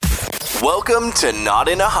Welcome to Not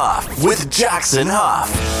in a Huff with Jackson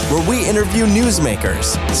Huff, where we interview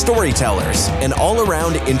newsmakers, storytellers, and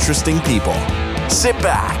all-around interesting people. Sit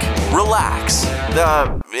back, relax,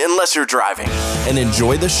 unless you're driving, and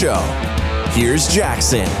enjoy the show. Here's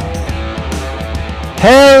Jackson.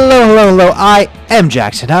 Hello. I am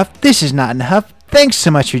Jackson Huff. This is Not in a Huff. Thanks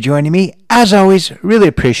so much for joining me. As always, really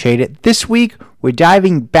appreciate it. This week, we're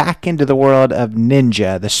diving back into the world of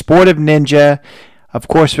ninja, the sport of ninja. Of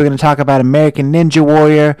course, we're going to talk about American Ninja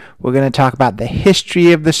Warrior. We're going to talk about the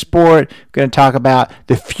history of the sport. We're going to talk about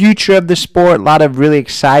the future of the sport. A lot of really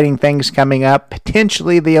exciting things coming up.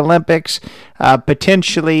 Potentially the Olympics.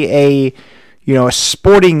 Potentially a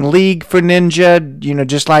sporting league for ninja.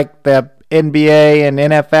 Just like the NBA and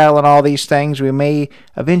NFL and all these things, we may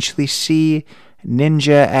eventually see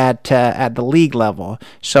ninja at the league level.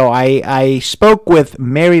 So I spoke with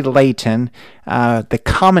Mary Leighton, the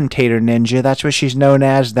commentator ninja. That's what she's known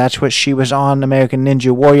as. That's what she was on American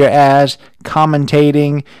Ninja Warrior as,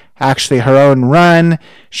 commentating actually her own run.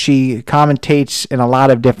 She commentates in a lot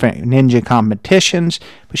of different ninja competitions,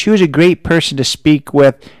 but she was a great person to speak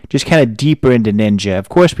with, just kind of deeper into ninja. Of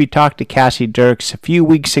course, we talked to Cassie Dirks a few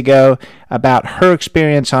weeks ago about her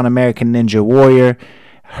experience on American Ninja Warrior,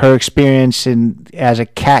 her experience as a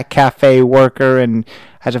cat cafe worker and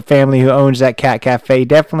as a family who owns that cat cafe.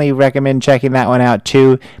 Definitely recommend checking that one out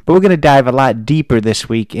too. But we're going to dive a lot deeper this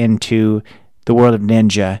week into the world of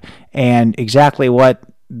ninja and exactly what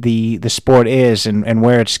the sport is and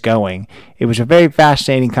where it's going. It was a very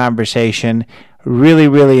fascinating conversation.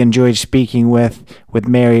 Really enjoyed speaking with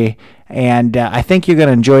Mary, and I think you're going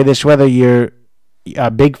to enjoy this, whether you're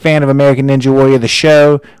a big fan of American Ninja Warrior, the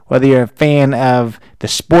show, whether you're a fan of the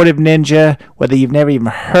sport of ninja, whether you've never even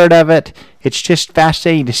heard of it. It's just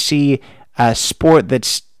fascinating to see a sport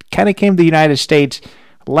that's kind of came to the United States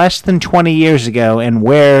less than 20 years ago and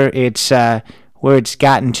where it's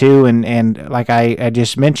gotten to, and like I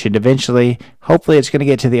just mentioned, eventually, hopefully it's going to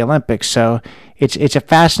get to the Olympics. So it's a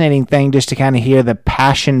fascinating thing just to kind of hear the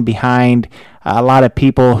passion behind a lot of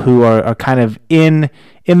people who are kind of in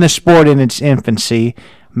the sport in its infancy.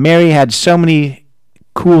 Mary had so many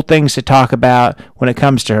cool things to talk about when it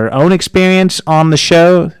comes to her own experience on the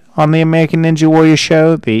show, on the American Ninja Warrior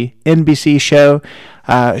show, the NBC show.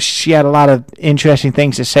 She had a lot of interesting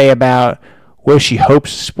things to say about where she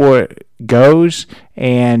hopes the sport goes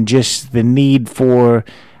and just the need for,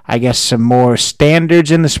 I guess, some more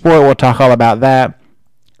standards in the sport. We'll talk all about that.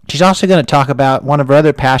 She's also going to talk about one of her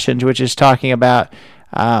other passions, which is talking about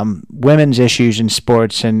women's issues in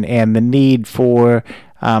sports and the need for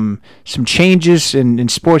some changes in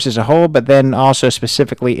sports as a whole, but then also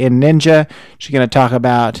specifically in ninja. She's going to talk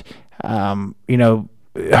about,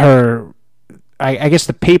 her, I guess,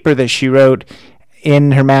 the paper that she wrote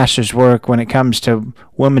in her master's work when it comes to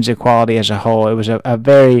women's equality as a whole. It was a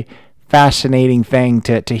very fascinating thing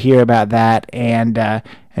to hear about that and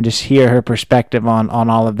just hear her perspective on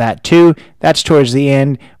all of that too. That's towards the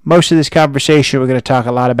end. Most of this conversation, we're going to talk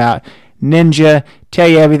a lot about ninja, tell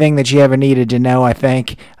you everything that you ever needed to know, I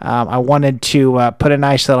think. I wanted to put a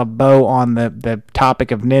nice little bow on the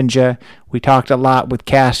topic of ninja. We talked a lot with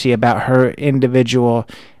Cassie about her individual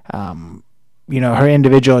her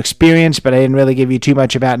individual experience, but I didn't really give you too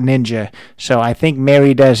much about ninja. So I think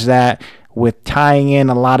Mary does that with tying in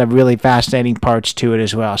a lot of really fascinating parts to it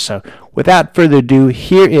as well. So without further ado,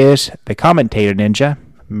 here is the commentator ninja,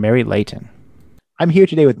 Mary Leighton. I'm here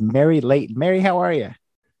today with Mary Leighton. Mary, how are you?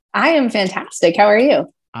 I am fantastic. How are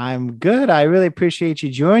you? I'm good. I really appreciate you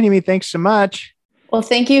joining me. Thanks so much. Well,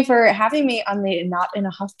 thank you for having me on the Not in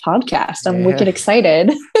a Huff podcast. I'm wicked excited.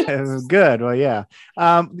 Good. Well, yeah.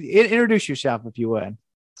 Introduce yourself if you would.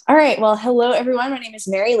 All right. Well, hello, everyone. My name is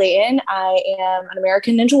Mary Leighton. I am an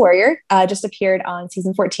American Ninja Warrior. Just appeared on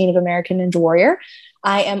season 14 of American Ninja Warrior.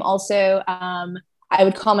 I am also, I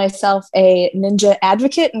would call myself a ninja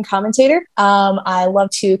advocate and commentator. I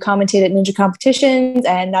love to commentate at ninja competitions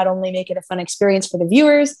and not only make it a fun experience for the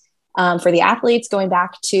viewers, for the athletes going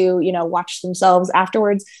back to, watch themselves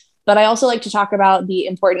afterwards. But I also like to talk about the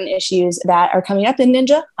important issues that are coming up in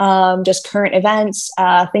ninja, just current events,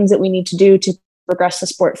 things that we need to do to progress the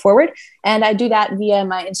sport forward. And I do that via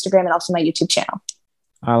my Instagram and also my YouTube channel.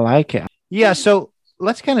 I like it. Yeah. So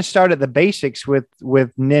let's kind of start at the basics with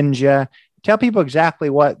ninja. Tell people exactly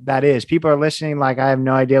what that is. People are listening like, I have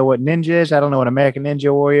no idea what ninja is. I don't know what American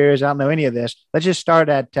Ninja Warrior is. I don't know any of this. Let's just start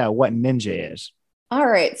at what ninja is. All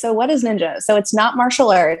right. So what is ninja? So it's not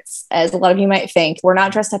martial arts, as a lot of you might think. We're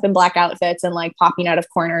not dressed up in black outfits and like popping out of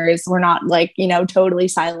corners. We're not like, totally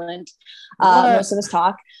silent. Most of us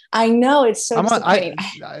talk. I know, it's so disappointing.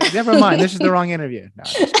 Never mind. This is the wrong interview. No,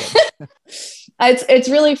 It's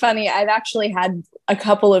really funny. I've actually had a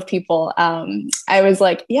couple of people. I was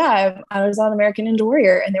like, yeah, I was on American Ninja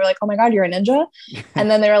Warrior, and they were like, oh my God, you're a ninja. And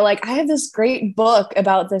then they were like, I have this great book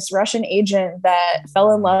about this Russian agent that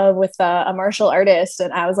fell in love with a martial artist.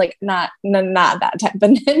 And I was like, not that type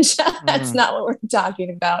of ninja. That's not what we're talking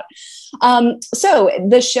about. So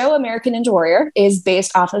the show American Ninja Warrior is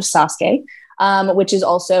based off of Sasuke, which is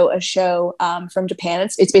also a show from Japan.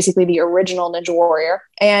 It's basically the original Ninja Warrior.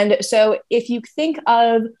 And so if you think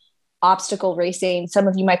of obstacle racing, some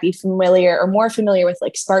of you might be familiar or more familiar with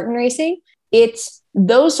like Spartan racing. It's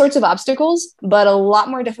those sorts of obstacles, but a lot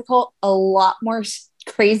more difficult, a lot more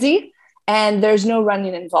crazy. And there's no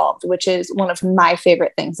running involved, which is one of my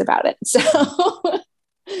favorite things about it. So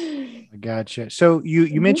I gotcha. So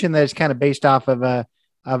you mentioned that it's kind of based off of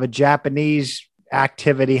a Japanese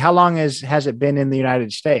activity. How long has it been in the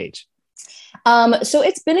United States? So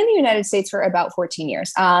it's been in the United States for about 14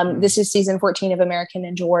 years. This is season 14 of American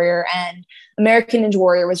Ninja Warrior, and American Ninja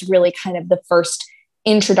Warrior was really kind of the first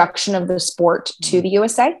introduction of the sport to the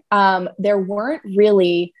USA. There weren't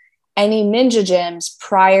really any ninja gyms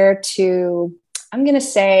prior to, I'm going to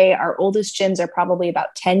say our oldest gyms are probably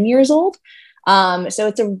about 10 years old. So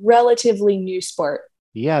it's a relatively new sport.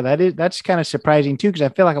 Yeah, that's kind of surprising too, because I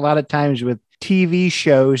feel like a lot of times with TV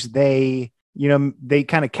shows, they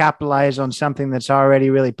kind of capitalize on something that's already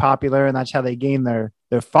really popular, and that's how they gain their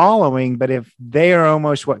following. But if they are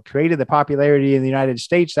almost what created the popularity in the United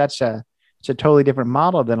States, it's a totally different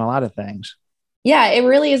model than a lot of things. Yeah, it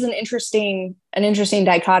really is an interesting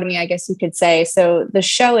dichotomy, I guess you could say. So the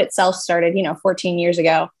show itself started, 14 years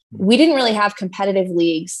ago. We didn't really have competitive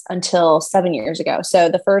leagues until 7 years ago. So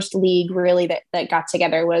the first league really that got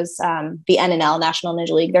together was the NNL, National Ninja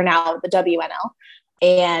League. They're now the WNL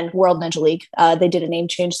and World Ninja League. They did a name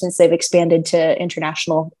change since they've expanded to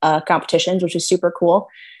international competitions, which is super cool.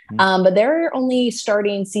 But they're only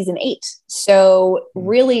starting season 8. So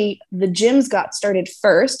really the gyms got started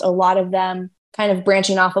first. A lot of them kind of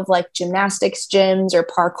branching off of like gymnastics gyms or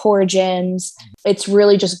parkour gyms. It's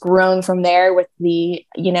really just grown from there with the,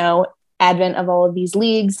 advent of all of these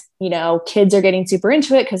leagues. Kids are getting super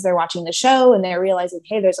into it because they're watching the show and they're realizing,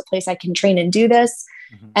 hey, there's a place I can train and do this.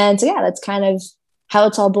 And so, yeah, that's kind of how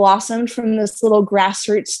it's all blossomed from this little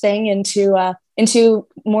grassroots thing into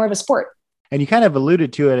more of a sport. And you kind of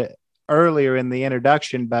alluded to it earlier in the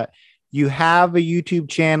introduction, but you have a YouTube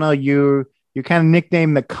channel. You're kind of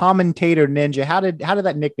nicknamed the Commentator Ninja. How did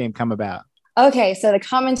that nickname come about? Okay, so the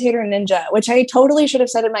Commentator Ninja, which I totally should have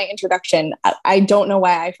said in my introduction. I don't know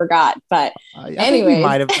why I forgot, but anyway,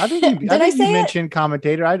 I think you mentioned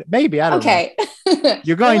Commentator. I don't know.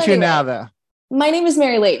 You're going to now, though. My name is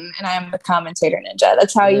Mary Leighton, and I am the Commentator Ninja.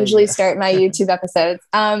 That's how I usually start my YouTube episodes.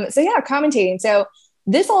 So yeah, commentating. So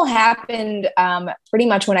this all happened pretty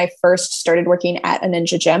much when I first started working at a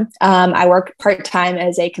ninja gym. I work part-time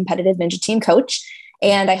as a competitive ninja team coach,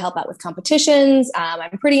 and I help out with competitions.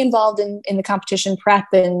 I'm pretty involved in the competition prep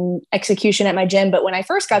and execution at my gym. But when I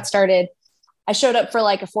first got started, I showed up for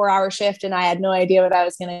like a 4-hour shift and I had no idea what I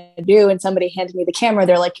was going to do. And somebody handed me the camera.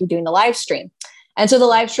 They're like, you're doing the live stream. And so the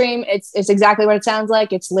live stream, it's exactly what it sounds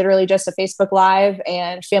like. It's literally just a Facebook Live,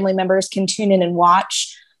 and family members can tune in and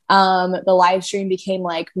watch. The live stream became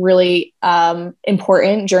like really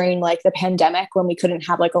important during like the pandemic when we couldn't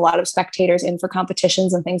have like a lot of spectators in for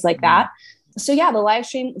competitions and things like that. So yeah, the live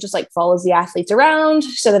stream just like follows the athletes around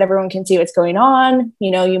so that everyone can see what's going on.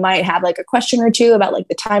 You might have like a question or two about like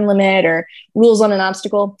the time limit or rules on an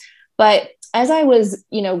obstacle. But as I was,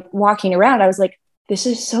 walking around, I was like, this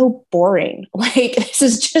is so boring. Like, this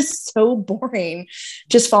is just so boring,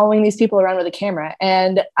 just following these people around with a camera.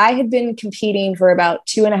 And I had been competing for about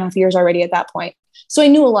 2.5 years already at that point. So I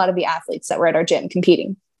knew a lot of the athletes that were at our gym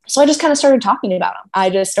competing. So I just kind of started talking about them. I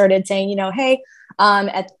just started saying, hey,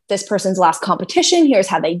 at this person's last competition, here's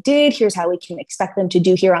how they did. Here's how we can expect them to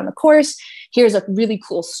do here on the course. Here's a really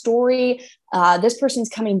cool story. This person's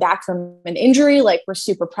coming back from an injury. Like, we're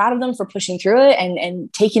super proud of them for pushing through it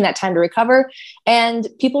and taking that time to recover. And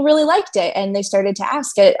people really liked it. And they started to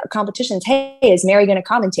ask at competitions, hey, is Mary going to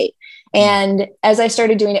commentate? And as I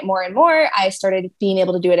started doing it more and more, I started being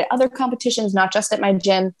able to do it at other competitions, not just at my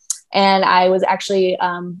gym. And I was actually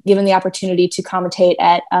given the opportunity to commentate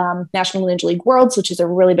at National Ninja League Worlds, which is a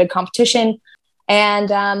really big competition. And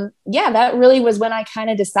that really was when I kind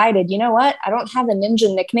of decided, you know what, I don't have a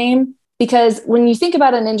ninja nickname, because when you think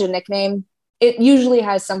about a ninja nickname, it usually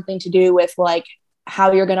has something to do with like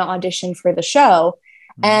how you're going to audition for the show.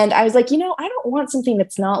 And I was like, I don't want something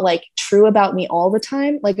that's not like true about me all the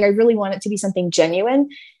time. Like, I really want it to be something genuine.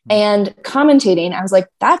 And commentating, I was like,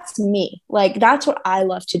 that's me. Like, that's what I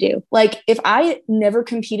love to do. Like, if I never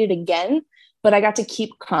competed again, but I got to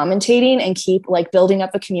keep commentating and keep like building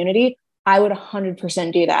up a community, I would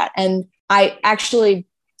 100% do that. And I actually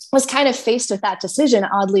was kind of faced with that decision,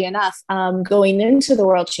 oddly enough, going into the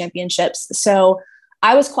World Championships. So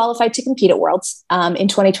I was qualified to compete at Worlds in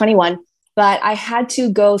 2021, but I had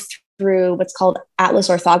to go through what's called Atlas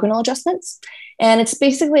orthogonal adjustments. And it's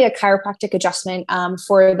basically a chiropractic adjustment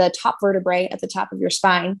for the top vertebrae at the top of your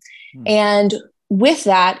spine. And with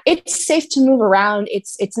that, it's safe to move around.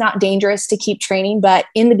 It's not dangerous to keep training, but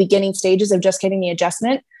in the beginning stages of just getting the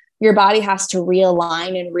adjustment, your body has to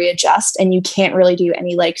realign and readjust, and you can't really do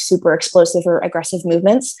any like super explosive or aggressive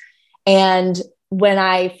movements. And when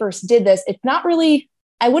I first did this, it's not really,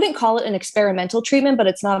 I wouldn't call it an experimental treatment, but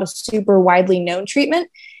it's not a super widely known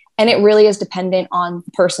treatment. And it really is dependent on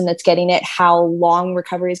the person that's getting it, how long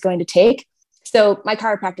recovery is going to take. So my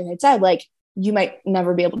chiropractor had said, like, you might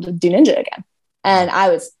never be able to do ninja again. And I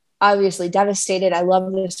was obviously devastated. I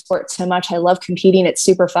love this sport so much. I love competing. It's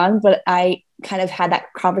super fun. But I kind of had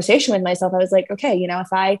that conversation with myself. I was like, okay, you know,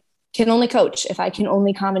 if I can only coach, if I can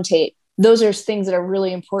only commentate, those are things that are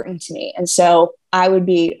really important to me. And so I would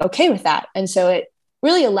be okay with that. And so it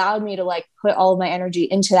really allowed me to like put all of my energy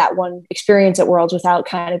into that one experience at Worlds without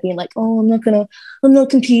kind of being like, oh, I'm not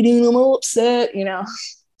competing. I'm all upset, you know?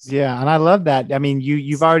 Yeah. And I love that. I mean,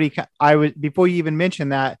 you've already, before you even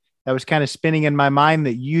mentioned that, that was kind of spinning in my mind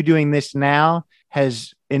that you doing this now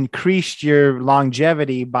has increased your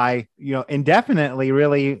longevity by, you know, indefinitely,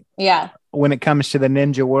 really. Yeah. When it comes to the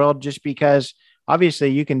ninja world, just because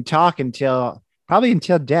obviously you can talk probably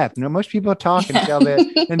until death. You know, most people talk until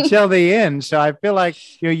the end. So I feel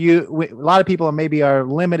like, you know, a lot of people maybe are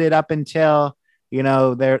limited up until, you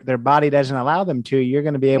know, their body doesn't allow them to. You're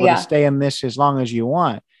going to be able to stay in this as long as you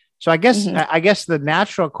want. So I guess the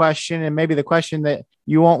natural question, and maybe the question that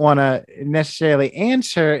you won't want to necessarily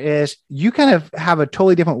answer, is you kind of have a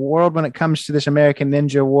totally different world when it comes to this American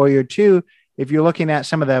Ninja Warrior 2. If you're looking at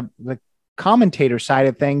some of the commentator side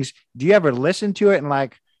of things, do you ever listen to it and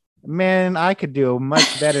like, man, I could do a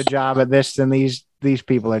much better job at this than these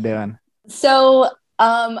people are doing? So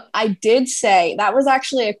I did say that was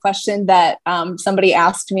actually a question that somebody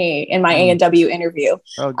asked me in my A&W interview.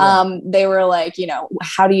 They were like, you know,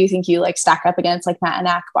 how do you think you like stack up against like Matt and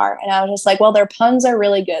Akbar? And I was just like, well, their puns are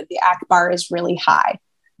really good. The Akbar is really high.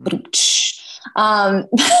 But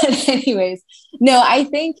anyways, no, I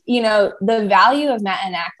think, you know, the value of Matt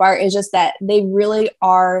and Akbar is just that they really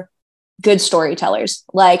are good storytellers.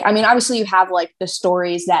 Like, I mean, obviously you have like the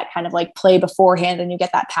stories that kind of like play beforehand and you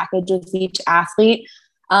get that package with each athlete.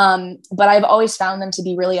 But I've always found them to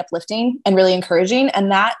be really uplifting and really encouraging.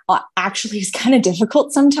 And that actually is kind of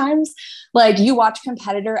difficult sometimes. Like you watch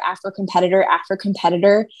competitor after competitor after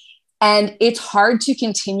competitor, and it's hard to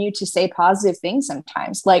continue to say positive things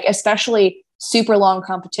sometimes, like especially super long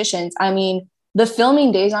competitions. I mean, the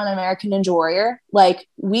filming days on American Ninja Warrior, like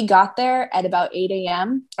we got there at about 8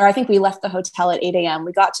 a.m. or I think we left the hotel at 8 a.m.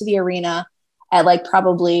 We got to the arena at like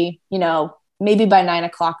probably, you know, maybe by 9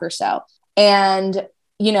 o'clock or so. And,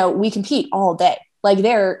 you know, we compete all day. Like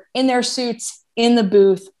they're in their suits in the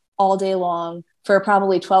booth all day long for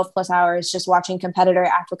probably 12 plus hours, just watching competitor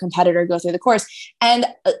after competitor go through the course. And,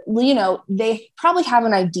 you know, they probably have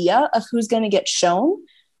an idea of who's going to get shown,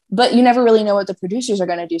 but you never really know what the producers are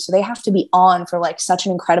going to do. So they have to be on for like such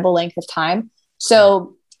an incredible length of time.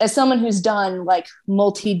 So as someone who's done like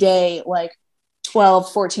multi-day, like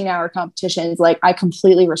 12, 14-hour competitions, like I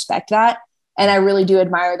completely respect that. And I really do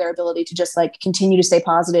admire their ability to just like continue to stay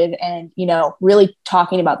positive and, you know, really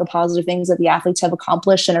talking about the positive things that the athletes have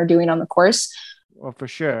accomplished and are doing on the course. Well, for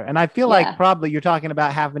sure. And I feel like probably you're talking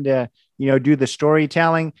about having to, you know, do the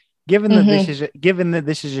storytelling, given that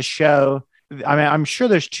this is a show. I mean, I'm sure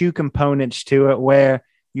there's two components to it where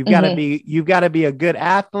you've got to be a good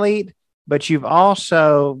athlete, but you've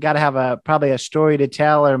also got to have probably a story to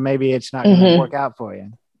tell, or maybe it's not going to work out for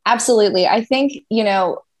you. Absolutely. I think, you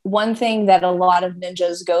know, one thing that a lot of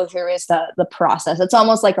ninjas go through is the process. It's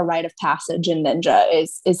almost like a rite of passage in ninja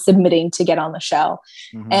is submitting to get on the show.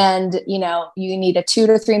 And, you know, you need a 2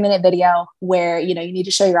 to 3 minute video where, you know, you need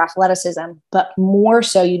to show your athleticism, but more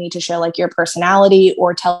so you need to show like your personality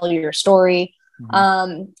or tell your story.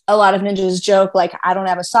 A lot of ninjas joke, like, I don't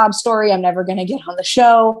have a sob story. I'm never going to get on the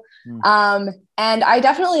show. And I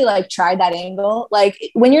definitely like tried that angle. Like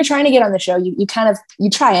when you're trying to get on the show, you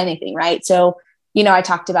try anything, right? So, you know, I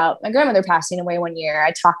talked about my grandmother passing away one year.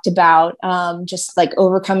 I talked about just like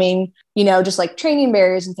overcoming, you know, just like training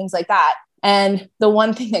barriers and things like that. And the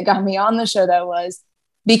one thing that got me on the show though was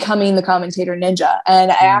becoming the commentator ninja.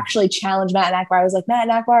 And I actually challenged Matt and Akbar. I was like, Matt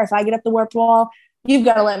and Akbar, if I get up the warped wall, you've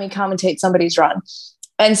got to let me commentate somebody's run.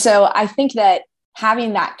 And so I think that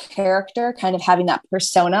having that character, kind of having that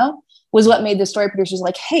persona was what made the story producers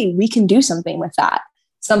like, hey, we can do something with that,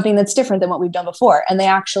 something that's different than what we've done before. And they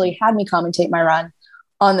actually had me commentate my run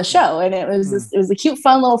on the show. And it was a cute,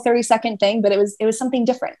 fun little 30-second thing, but it was something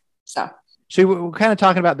different. So we're kind of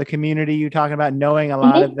talking about the community. You're talking about knowing a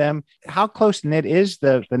lot of them. How close knit is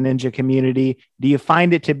the ninja community? Do you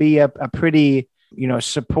find it to be a pretty,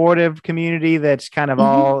 supportive community that's kind of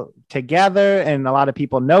all together and a lot of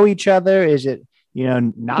people know each other? Is it,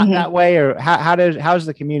 not that way, or how's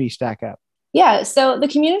the community stack up? Yeah, so the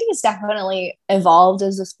community has definitely evolved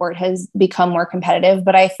as the sport has become more competitive.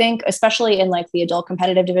 But I think especially in like the adult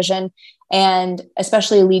competitive division, and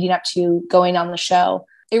especially leading up to going on the show,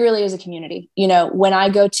 it really is a community. When I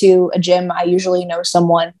go to a gym, I usually know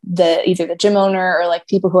someone, either the gym owner or like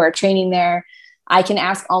people who are training there. I can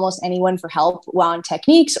ask almost anyone for help on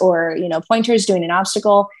techniques or, pointers doing an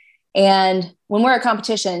obstacle. And when we're at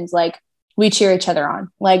competitions, like we cheer each other on.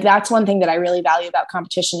 Like that's one thing that I really value about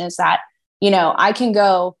competition is that, I can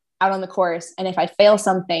go out on the course, and if I fail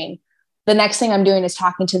something, the next thing I'm doing is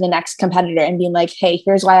talking to the next competitor and being like, hey,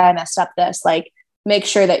 here's why I messed up this. Like, make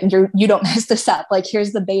sure that you don't mess this up. Like,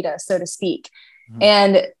 here's the beta, so to speak.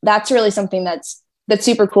 And that's really something that's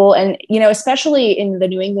super cool. And, especially in the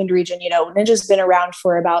New England region, Ninja's been around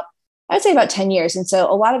for I'd say about 10 years. And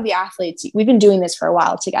so a lot of the athletes, we've been doing this for a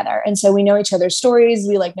while together. And so we know each other's stories,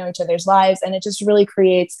 we know each other's lives, and it just really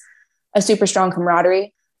creates a super strong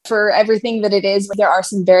camaraderie. For everything that it is, there are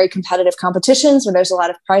some very competitive competitions where there's a lot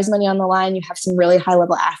of prize money on the line. You have some really high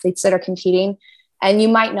level athletes that are competing, and you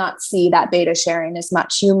might not see that beta sharing as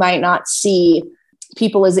much. You might not see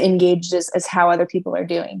people as engaged as how other people are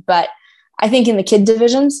doing. But I think in the kid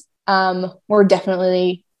divisions, we're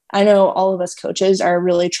definitely, I know all of us coaches are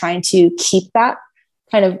really trying to keep that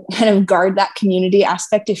kind of guard that community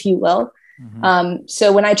aspect, if you will.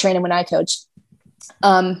 So when I train and when I coach,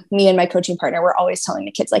 me and my coaching partner, we're always telling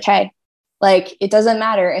the kids like, hey, like, it doesn't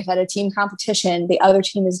matter if at a team competition, the other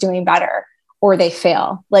team is doing better or they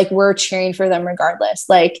fail, like we're cheering for them regardless.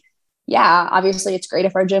 Like, yeah, obviously it's great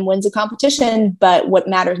if our gym wins a competition, but what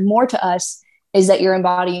matters more to us is that you're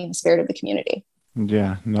embodying the spirit of the community.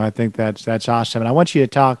 Yeah, no, I think that's awesome. And I want you to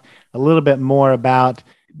talk a little bit more about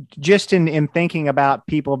just in thinking about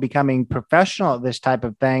people becoming professional at this type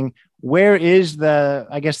of thing. Where is the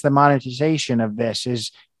monetization of this?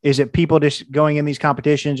 Is it people just going in these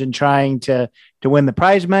competitions and trying to win the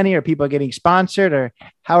prize money, or people getting sponsored, or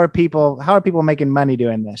how are people making money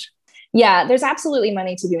doing this? Yeah, there's absolutely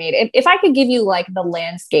money to be made. If I could give you like the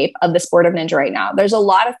landscape of the sport of ninja right now, there's a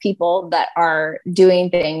lot of people that are doing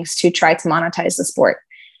things to try to monetize the sport.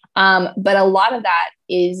 But a lot of that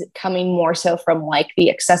is coming more so from like the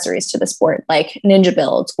accessories to the sport, like ninja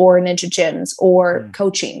builds or ninja gyms or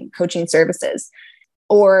coaching services,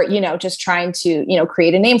 or, just trying to,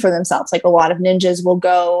 create a name for themselves. Like a lot of ninjas will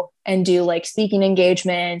go and do like speaking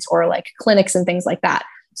engagements or like clinics and things like that.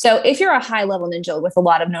 So if you're a high level ninja with a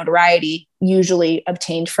lot of notoriety, usually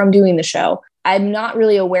obtained from doing the show, I'm not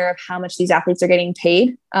really aware of how much these athletes are getting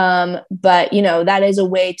paid. But, that is a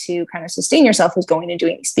way to kind of sustain yourself, is going and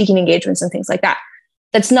doing speaking engagements and things like that.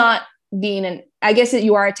 That's not being I guess that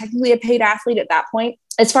you are technically a paid athlete at that point.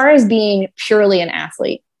 As far as being purely an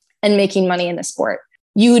athlete and making money in the sport,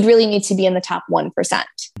 you would really need to be in the top 1%.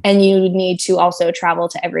 And you would need to also travel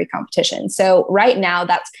to every competition. So right now,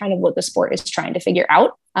 that's kind of what the sport is trying to figure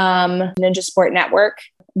out. Ninja Sport Network,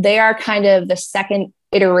 they are kind of the second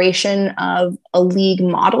iteration of a league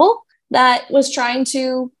model that was trying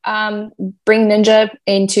to bring ninja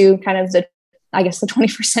into kind of the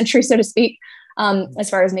 21st century, so to speak, as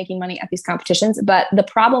far as making money at these competitions. But the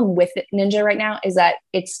problem with ninja right now is that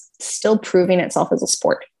it's still proving itself as a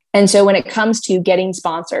sport. And so when it comes to getting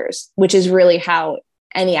sponsors, which is really how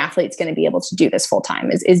any athlete's going to be able to do this full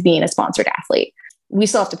time, is being a sponsored athlete, we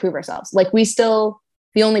still have to prove ourselves. Like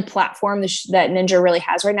the only platform that Ninja really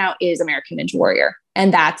has right now is American Ninja Warrior.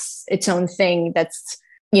 And that's its own thing that's,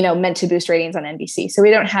 meant to boost ratings on NBC. So we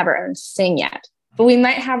don't have our own thing yet, but we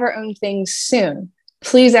might have our own thing soon.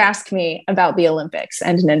 Please ask me about the Olympics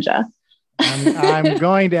and Ninja. I'm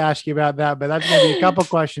going to ask you about that, but that's going to be a couple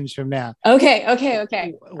questions from now. Okay. All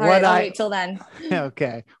right, I'll wait till then.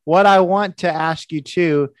 Okay. What I want to ask you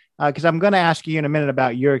too, because I'm going to ask you in a minute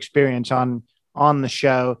about your experience on the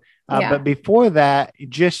show. But before that,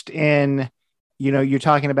 just you're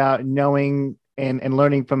talking about knowing and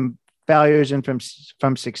learning from failures and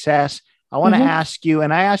from success. I want to ask you,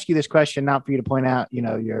 and I ask you this question, not for you to point out,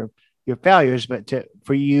 your failures, but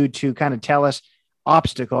for you to kind of tell us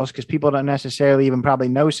obstacles, because people don't necessarily even probably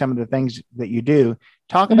know some of the things that you do.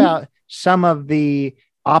 Talk about some of the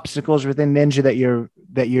obstacles within ninja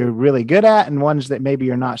that you're really good at, and ones that maybe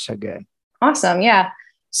you're not so good? Awesome. Yeah.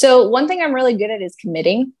 So one thing I'm really good at is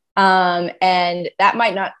committing. And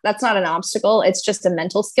that's not an obstacle. It's just a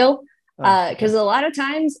mental skill. Because a lot of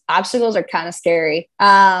times obstacles are kind of scary.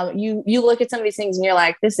 You look at some of these things and you're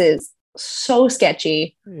like, this is so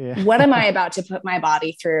sketchy. Yeah. What am I about to put my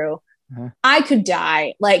body through? Uh-huh. I could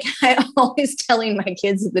die. Like, I'm always telling my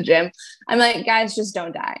kids at the gym, I'm like, guys, just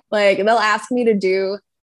don't die. Like, they'll ask me to do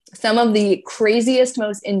some of the craziest,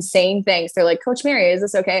 most insane things. They're like, Coach Mary, is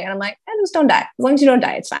this okay? And I'm like, just don't die. As long as you don't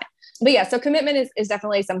die, it's fine. But yeah, so commitment is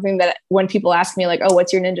definitely something that when people ask me like, oh,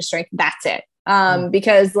 what's your ninja strength? That's it.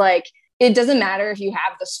 Because like, it doesn't matter if you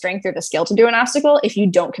have the strength or the skill to do an obstacle. If you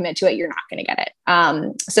don't commit to it, you're not going to get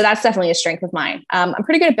it. So that's definitely a strength of mine. I'm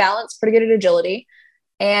pretty good at balance, pretty good at agility.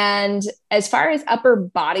 And as far as upper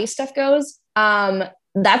body stuff goes,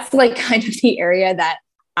 that's like kind of the area that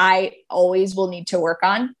I always will need to work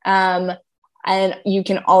on. And you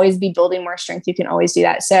can always be building more strength. You can always do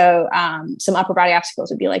that. So some upper body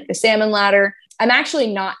obstacles would be like the salmon ladder. I'm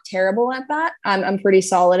actually not terrible at that. I'm pretty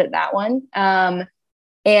solid at that one.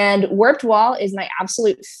 And warped wall is my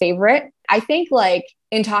absolute favorite. I think like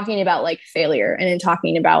in talking about like failure and in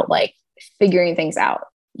talking about like figuring things out,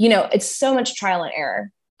 you know, it's so much trial and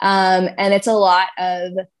error. And it's a lot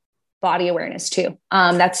of body awareness too.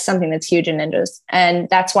 That's something that's huge in ninjas. And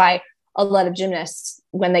that's why a lot of gymnasts,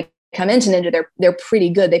 when they come into ninja, they're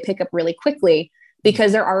pretty good. They pick up really quickly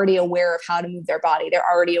because they're already aware of how to move their body. They're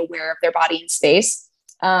already aware of their body in space.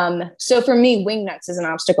 So for me, wing nuts is an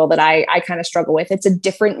obstacle that I kind of struggle with. It's a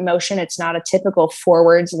different motion. It's not a typical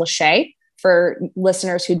forwards lache. For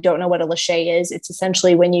listeners who don't know what a lache is, it's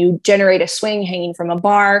essentially when you generate a swing hanging from a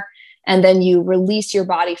bar, and then you release your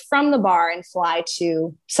body from the bar and fly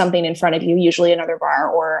to something in front of you, usually another bar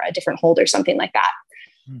or a different hold or something like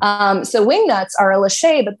that. So wing nuts are a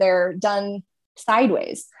lache, but they're done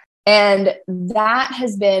sideways. And that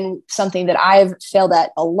has been something that I've failed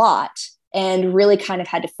at a lot and really kind of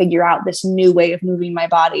had to figure out this new way of moving my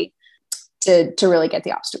body to really get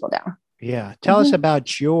the obstacle down. Yeah. Tell us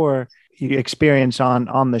about your experience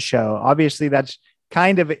on the show. Obviously that's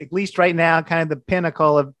kind of, at least right now, kind of the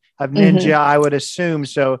pinnacle of ninja, I would assume.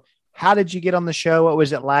 So how did you get on the show? What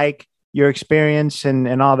was it like, your experience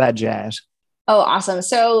and all that jazz? Oh, awesome.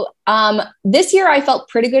 So this year I felt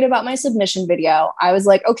pretty good about my submission video. I was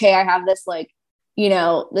like, okay, I have this like, you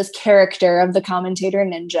know, this character of the commentator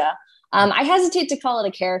ninja. I hesitate to call it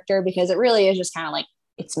a character because it really is just kind of like,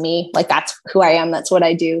 it's me. Like, that's who I am. That's what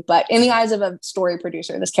I do. But in the eyes of a story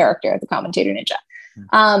producer, this character, the commentator ninja.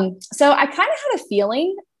 So I kind of had a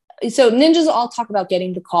feeling. So ninjas all talk about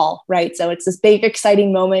getting the call, right? So it's this big,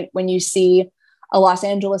 exciting moment when you see a Los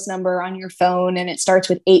Angeles number on your phone and it starts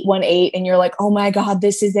with 818 and you're like, oh my God,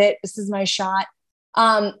 this is it. This is my shot.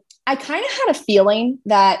 I kind of had a feeling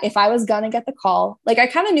that if I was going to get the call, like I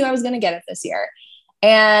kind of knew I was going to get it this year.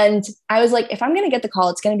 And I was like, if I'm going to get the call,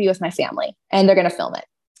 it's going to be with my family and they're going to film it.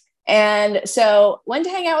 And so went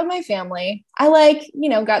to hang out with my family. I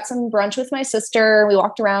got some brunch with my sister. We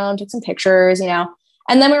walked around, took some pictures,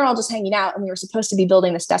 and then we were all just hanging out and we were supposed to be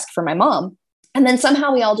building this desk for my mom. And then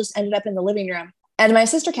somehow we all just ended up in the living room. And my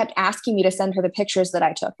sister kept asking me to send her the pictures that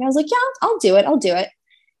I took. And I was like, yeah, I'll do it.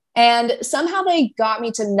 And somehow they got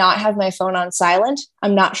me to not have my phone on silent.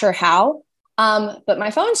 I'm not sure how, but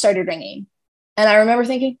my phone started ringing. And I remember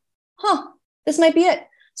thinking, this might be it.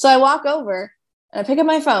 So I walk over and I pick up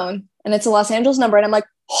my phone and it's a Los Angeles number. And I'm like,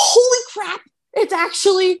 holy crap,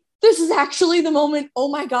 this is actually the moment. Oh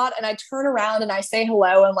my God. And I turn around and I say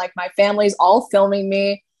hello and like my family's all filming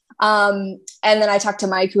me. And then I talked to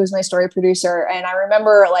Mike, who was my story producer. And I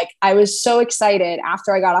remember like, I was so excited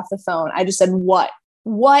after I got off the phone. I just said, what,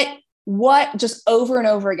 just over and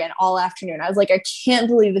over again all afternoon. I was like, I can't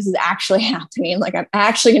believe this is actually happening. Like, I'm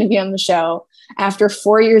actually going to be on the show after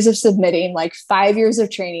 4 years of submitting, like 5 years of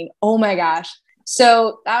training. Oh my gosh.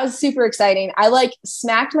 So that was super exciting. I like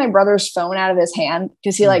smacked my brother's phone out of his hand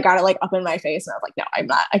because he like got it like up in my face. And I was like,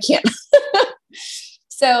 no, I can't.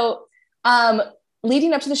 So,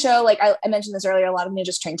 leading up to the show, like I mentioned this earlier, a lot of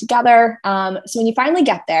ninjas train together. So when you finally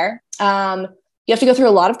get there, you have to go through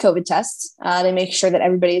a lot of COVID tests. They make sure that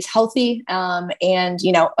everybody is healthy and,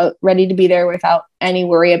 ready to be there without any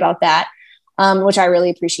worry about that, which I really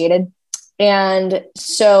appreciated. And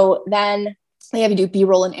so then they have you do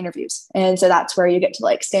B-roll and interviews. And so that's where you get to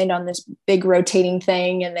like stand on this big rotating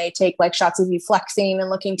thing and they take like shots of you flexing and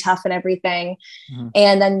looking tough and everything. Mm-hmm.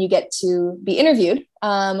 And then you get to be interviewed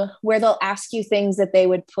where they'll ask you things that they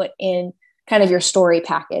would put in kind of your story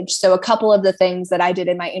package. So a couple of the things that I did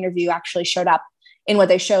in my interview actually showed up in what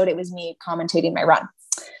they showed. It was me commentating my run.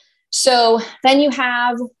 So then you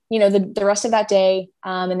have, the rest of that day.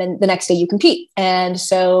 And then the next day you compete. And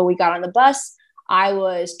so we got on the bus. I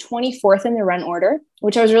was 24th in the run order,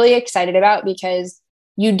 which I was really excited about because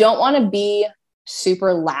you don't want to be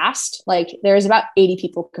super last. Like there's about 80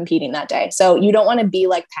 people competing that day. So you don't want to be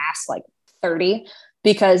like past like 30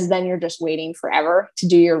 because then you're just waiting forever to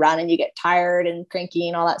do your run and you get tired and cranky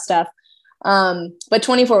and all that stuff. But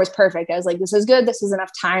 24 was perfect. I was like, this is good. This is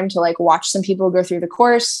enough time to like watch some people go through the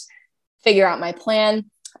course, figure out my plan.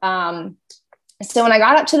 So when I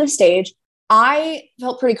got up to the stage, I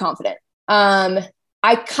felt pretty confident.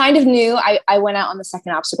 I kind of knew I went out on the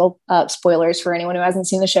second obstacle, spoilers for anyone who hasn't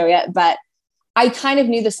seen the show yet, but I kind of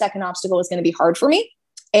knew the second obstacle was going to be hard for me.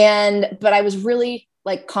 But I was really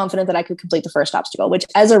like confident that I could complete the first obstacle, which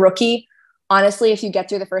as a rookie, honestly, if you get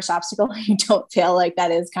through the first obstacle, you don't feel like that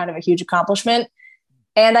is kind of a huge accomplishment.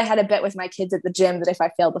 And I had a bet with my kids at the gym that if I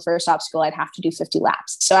failed the first obstacle, I'd have to do 50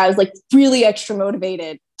 laps. So I was like really extra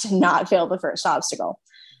motivated to not fail the first obstacle.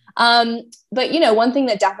 But one thing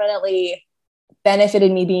that definitely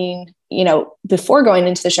benefited me being, before going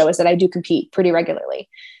into the show is that I do compete pretty regularly.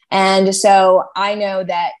 And so I know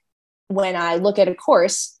that when I look at a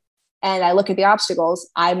course and I look at the obstacles,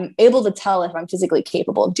 I'm able to tell if I'm physically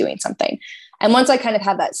capable of doing something. And once I kind of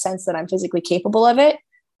have that sense that I'm physically capable of it,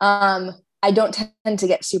 I don't tend to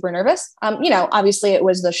get super nervous. Obviously it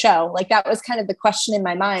was the show. Like that was kind of the question in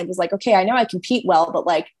my mind was like, okay, I know I compete well, but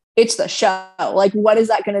like, it's the show. Like, what is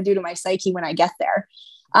that going to do to my psyche when I get there?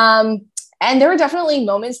 And there were definitely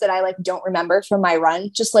moments that I like don't remember from my run,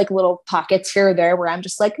 just like little pockets here or there where I'm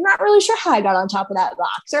just like, not really sure how I got on top of that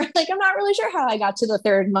box, or like, I'm not really sure how I got to the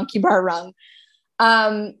third monkey bar rung.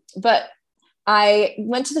 But I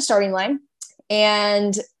went to the starting line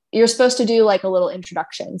and you're supposed to do like a little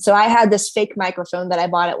introduction. So I had this fake microphone that I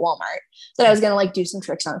bought at Walmart that I was going to like do some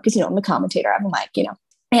tricks on because, I'm a commentator, I have a mic,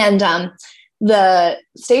 and, the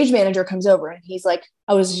stage manager comes over and he's like,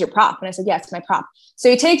 oh, is this your prop? And I said, yeah, it's my prop. So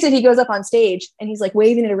he takes it, he goes up on stage and he's like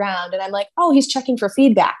waving it around. And I'm like, oh, he's checking for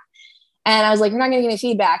feedback. And I was like, you're not going to get any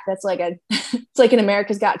feedback. That's like it's like an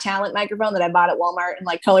America's Got Talent microphone that I bought at Walmart and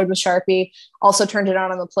like colored with Sharpie, also turned it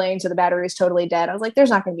on the plane. So the battery is totally dead. I was like,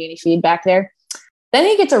 there's not going to be any feedback there. Then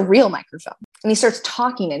he gets a real microphone and he starts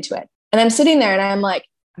talking into it. And I'm sitting there and I'm like,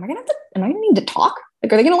 am I going to need to talk?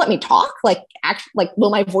 Like, are they going to let me talk? Like, will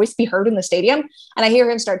my voice be heard in the stadium? And I hear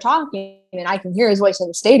him start talking and I can hear his voice in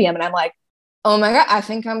the stadium. And I'm like, oh my God, I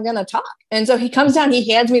think I'm going to talk. And so he comes down, he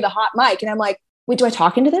hands me the hot mic and I'm like, wait, do I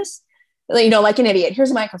talk into this? Like an idiot. Here's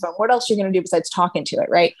a microphone. What else are you going to do besides talk into it?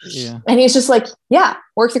 Right. Yeah. And he's just like, yeah,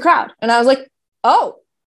 work the crowd. And I was like, oh,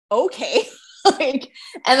 okay. And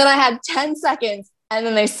then I had 10 seconds and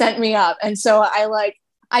then they sent me up. And so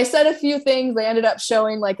I said a few things. They ended up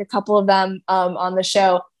showing like a couple of them on the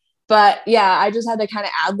show. But yeah, I just had to kind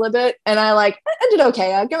of ad-lib it. And I did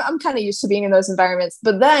okay. I'm kind of used to being in those environments.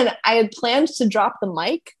 But then I had planned to drop the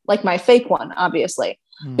mic, like my fake one, obviously,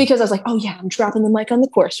 because I was like, oh yeah, I'm dropping the mic on the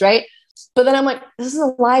course, right? But then I'm like, this is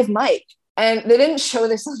a live mic. And they didn't show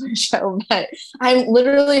this on the show, but I'm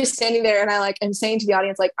literally standing there and I'm saying to the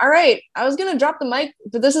audience, like, all right, I was going to drop the mic,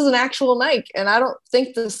 but this is an actual mic. And I don't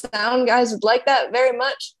think the sound guys would like that very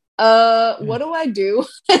much. What do I do?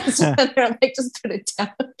 So I'm like, just put it down.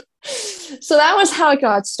 So that was how it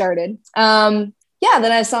got started. Then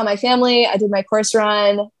I saw my family. I did my course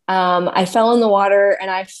run. I fell in the water and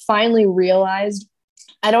I finally realized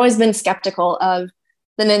I'd always been skeptical of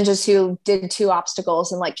the ninjas who did 2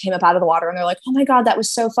 obstacles and like came up out of the water and they're like, oh my God, that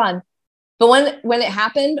was so fun. But when it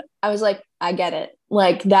happened, I was like, I get it.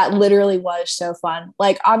 Like that literally was so fun.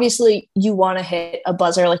 Like, obviously you want to hit a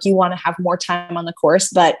buzzer, like you want to have more time on the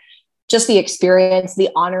course, but just the experience, the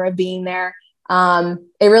honor of being there. It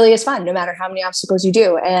really is fun no matter how many obstacles you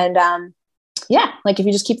do. And like if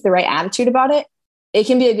you just keep the right attitude about it, it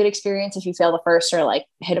can be a good experience if you fail the first or like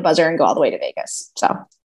hit a buzzer and go all the way to Vegas. So.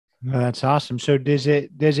 Well, that's awesome. So does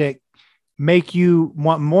it make you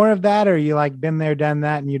want more of that, or you like been there, done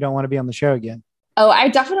that, and you don't want to be on the show again? Oh, I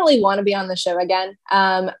definitely want to be on the show again.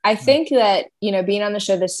 I think that, being on the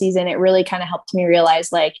show this season, it really kind of helped me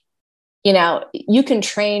realize like, you can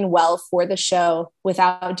train well for the show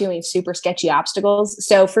without doing super sketchy obstacles.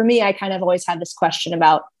 So for me, I kind of always had this question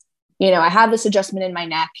about, I have this adjustment in my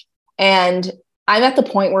neck and I'm at the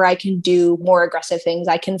point where I can do more aggressive things.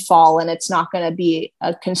 I can fall and it's not going to be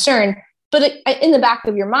a concern. But in the back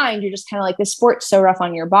of your mind, you're just kind of like, this sport's so rough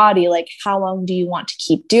on your body. Like, how long do you want to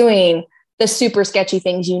keep doing the super sketchy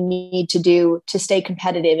things you need to do to stay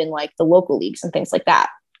competitive in like the local leagues and things like that?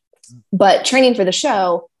 But training for the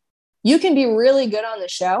show, you can be really good on the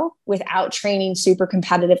show without training super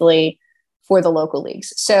competitively for the local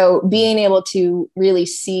leagues. So being able to really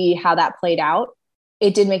see how that played out,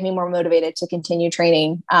 it did make me more motivated to continue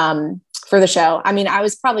training for the show. I mean, I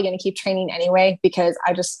was probably going to keep training anyway, because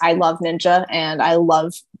I love ninja and I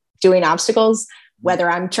love doing obstacles, whether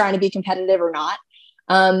I'm trying to be competitive or not.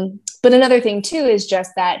 But another thing too, is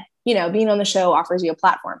just that, being on the show offers you a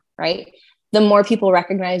platform, right? The more people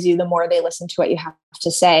recognize you, the more they listen to what you have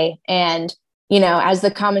to say. And, as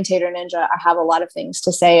the commentator ninja, I have a lot of things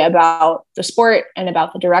to say about the sport and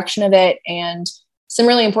about the direction of it, and some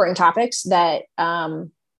really important topics that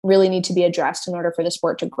really need to be addressed in order for the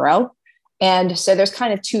sport to grow. And so there's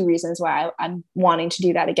kind of two reasons why I'm wanting to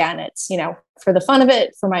do that again. It's, for the fun of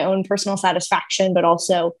it, for my own personal satisfaction, but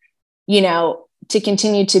also, to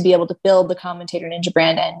continue to be able to build the Commentator Ninja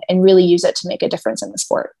brand and really use it to make a difference in the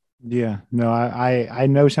sport. Yeah, no, I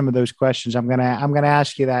know some of those questions. I'm gonna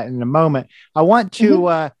ask you that in a moment. I want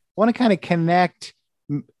to kind of connect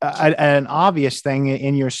an obvious thing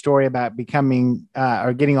in your story about becoming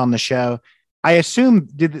or getting on the show. I assume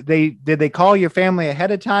did they call your family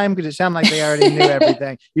ahead of time, because it sounded like they already knew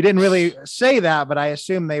everything. You didn't really say that, but I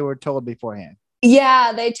assume they were told beforehand.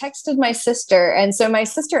 Yeah, they texted my sister. And so my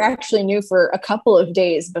sister actually knew for a couple of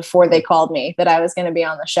days before they called me that I was going to be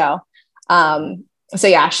on the show. So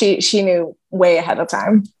yeah, she knew way ahead of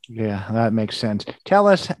time. Yeah, that makes sense. Tell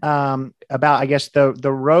us about, I guess, the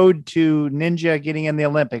road to ninja getting in the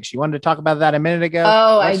Olympics. You wanted to talk about that a minute ago.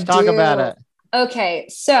 Oh, Let's talk about it. Okay,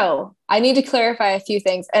 so I need to clarify a few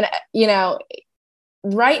things. And,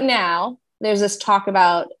 right now there's this talk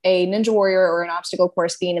about a Ninja Warrior or an obstacle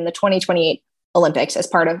course being in the 2028 Olympics as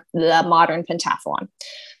part of the modern pentathlon.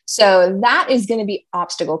 So that is going to be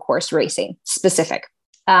obstacle course racing specific.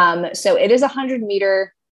 So it is a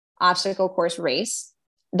 100-meter obstacle course race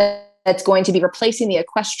that's going to be replacing the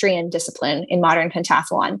equestrian discipline in modern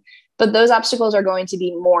pentathlon. But those obstacles are going to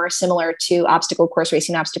be more similar to obstacle course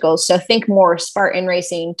racing obstacles. So think more Spartan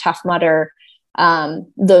racing, Tough Mudder,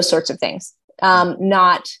 those sorts of things,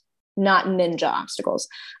 not ninja obstacles.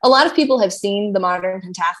 A lot of people have seen the modern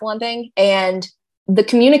pentathlon thing, and the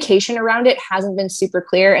communication around it hasn't been super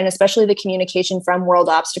clear. And especially the communication from World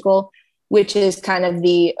Obstacle, which is kind of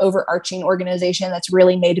the overarching organization that's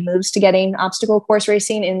really made moves to getting obstacle course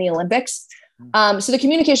racing in the Olympics. So the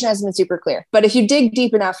communication hasn't been super clear, but if you dig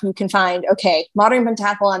deep enough, you can find, okay, modern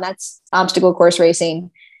pentathlon, that's obstacle course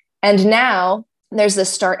racing. And now there's the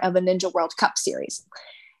start of a Ninja World Cup series.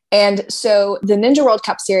 And so the Ninja World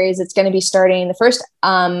Cup series, it's going to be starting, the first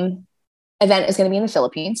event is going to be in the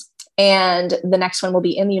Philippines, and the next one will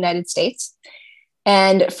be in the United States.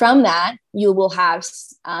 And from that, you will have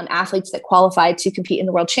athletes that qualify to compete in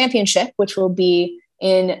the World Championship, which will be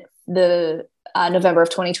in the November of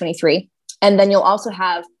 2023. And then you'll also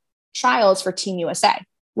have trials for Team USA.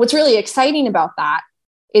 What's really exciting about that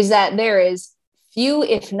is that there is few,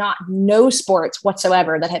 if not no sports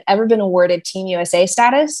whatsoever that have ever been awarded Team USA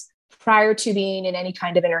status prior to being in any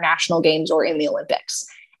kind of international games or in the Olympics.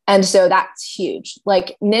 And so that's huge.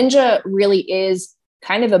 Like, ninja really is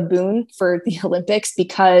kind of a boon for the Olympics,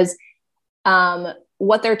 because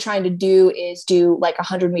what they're trying to do is do like a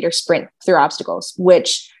 100-meter sprint through obstacles,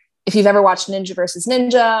 which, if you've ever watched Ninja versus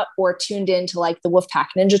Ninja or tuned into like the Wolfpack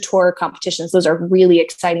Ninja Tour competitions, those are really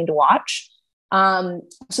exciting to watch. So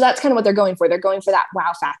that's kind of what they're going for. They're going for that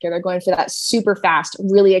wow factor. They're going for that super fast,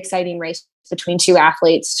 really exciting race between two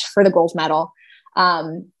athletes for the gold medal.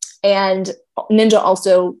 And Ninja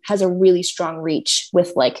also has a really strong reach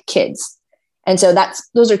with like kids. And so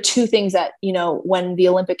those are two things that, when the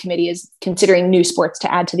Olympic Committee is considering new sports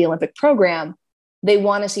to add to the Olympic program, they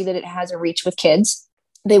want to see that it has a reach with kids.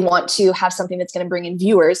 They want to have something that's going to bring in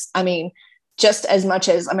viewers. I mean, just as much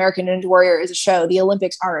as American Ninja Warrior is a show, the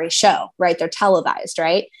Olympics are a show, right? They're televised,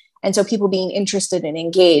 right? And so people being interested and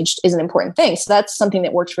engaged is an important thing. So that's something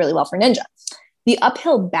that works really well for Ninja. The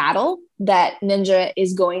uphill battle that Ninja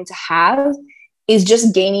is going to have is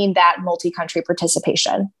just gaining that multi-country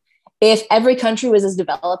participation. If every country was as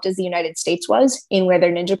developed as the United States was in where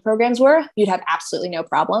their ninja programs were, you'd have absolutely no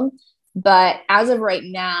problem. But as of right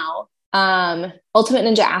now, Ultimate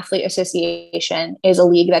Ninja Athlete Association is a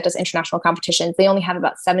league that does international competitions. They only have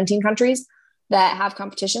about 17 countries that have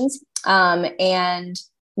competitions. And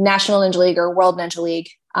National Ninja League or World Ninja League,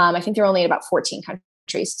 I think they're only in about 14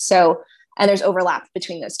 countries. So, and there's overlap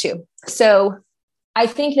between those two. So I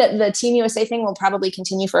think that the Team USA thing will probably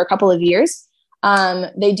continue for a couple of years.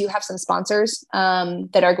 They do have some sponsors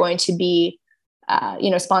that are going to be,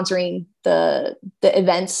 sponsoring the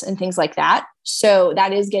events and things like that. So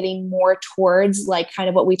that is getting more towards like kind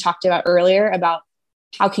of what we talked about earlier about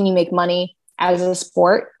how can you make money as a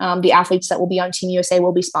sport. The athletes that will be on Team USA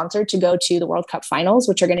will be sponsored to go to the World Cup finals,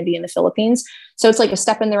 which are going to be in the Philippines. So it's like a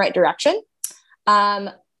step in the right direction.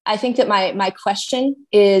 I think that my question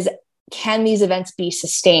is, can these events be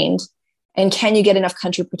sustained? And can you get enough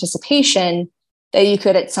country participation that you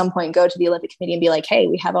could at some point go to the Olympic Committee and be like, hey,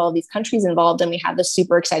 we have all these countries involved and we have this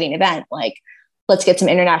super exciting event. Like, let's get some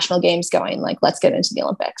international games going. Like, let's get into the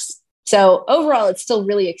Olympics. So overall, it's still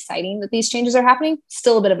really exciting that these changes are happening.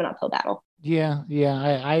 Still a bit of an uphill battle. Yeah.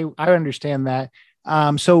 I understand that.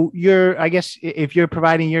 So I guess if you're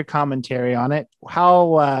providing your commentary on it,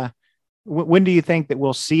 how, when do you think that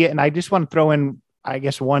we'll see it? And I just want to throw in, I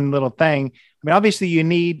guess, one little thing. I mean, obviously you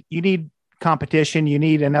need competition. You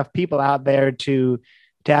need enough people out there to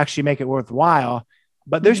actually make it worthwhile,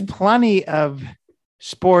 but there's plenty of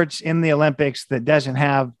sports in the Olympics that doesn't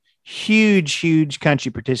have huge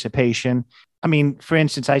country participation. I mean, for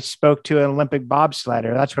instance, I spoke to an Olympic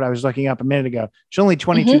bobsledder. That's what I was looking up a minute ago. There's only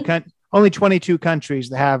 22 countries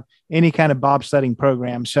that have any kind of bobsledding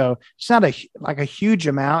program. So it's not a huge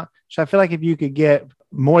amount. So I feel like if you could get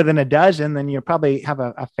more than a dozen, then you'll probably have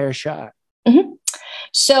a fair shot. Mm-hmm.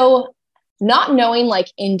 So not knowing like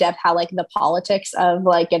in depth how like the politics of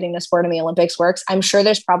like getting the sport in the Olympics works, I'm sure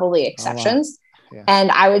there's probably exceptions. Yeah.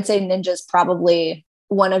 And I would say ninja is probably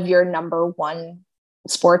one of your number one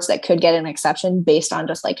sports that could get an exception based on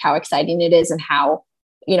just like how exciting it is and how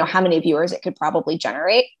many viewers it could probably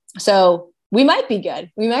generate. So we might be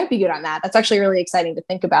good. We might be good on that. That's actually really exciting to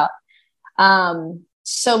think about.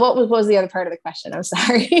 So what was the other part of the question? I'm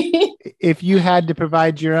sorry. If you had to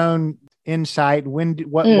provide your own insight,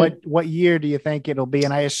 what year do you think it'll be?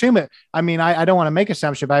 And I assume it, I mean, I don't want to make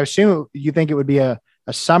assumption, but I assume you think it would be a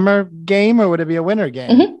summer game, or would it be a winter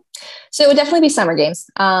game? Mm-hmm. So it would definitely be summer games.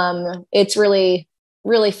 It's really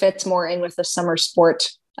fits more in with the summer sport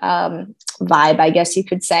vibe, I guess you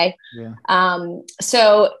could say. Yeah.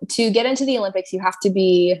 So to get into the Olympics, you have to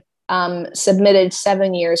be submitted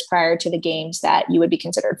 7 years prior to the games that you would be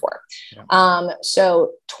considered for. Yeah.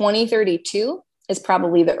 So 2032 is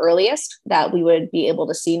probably the earliest that we would be able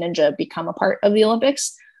to see ninja become a part of the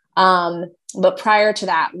Olympics. But prior to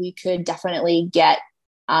that, we could definitely get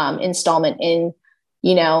installment in,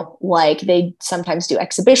 like they sometimes do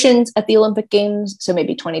exhibitions at the Olympic Games. So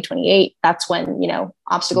maybe 2028, that's when,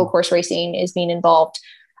 obstacle course racing is being involved.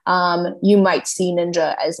 You might see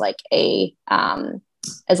ninja as like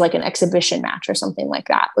an exhibition match or something like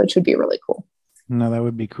that, which would be really cool. No, that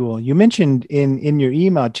would be cool. You mentioned in your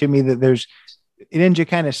email to me that ninja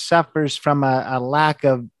kind of suffers from a lack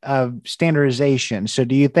of standardization. So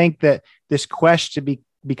do you think that this quest to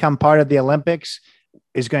become part of the Olympics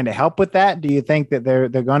is going to help with that? Do you think that they're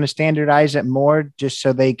going to standardize it more just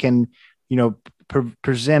so they can,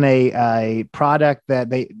 present a product that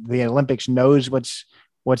the Olympics knows what's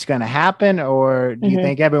going to happen? Or do you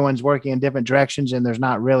think everyone's working in different directions and there's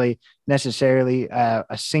not really necessarily a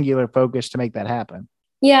singular focus to make that happen?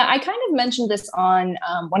 Yeah, I kind of mentioned this on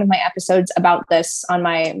one of my episodes about this on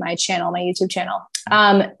my channel, my YouTube channel.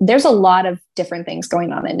 There's a lot of different things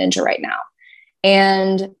going on in ninja right now.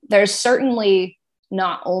 And there's certainly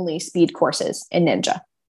not only speed courses in ninja.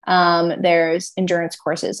 There's endurance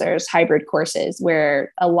courses, there's hybrid courses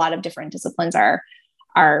where a lot of different disciplines are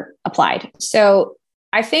applied. So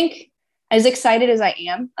I think, as excited as I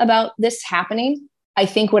am about this happening, I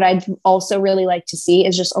think what I'd also really like to see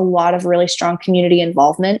is just a lot of really strong community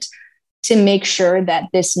involvement to make sure that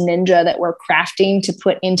this ninja that we're crafting to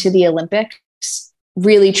put into the Olympics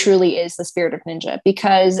really truly is the spirit of ninja.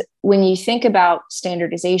 Because when you think about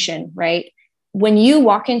standardization, right? When you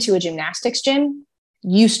walk into a gymnastics gym,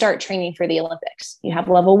 you start training for the Olympics. You have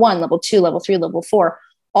level 1, level 2, level 3, level 4.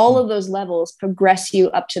 All of those levels progress you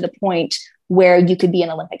up to the point where you could be an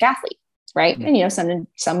Olympic athlete, right? And,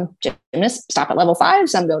 some gymnasts stop at level 5,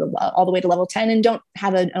 some go to all the way to level 10 and don't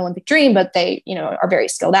have an Olympic dream, but they, are very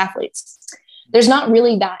skilled athletes. There's not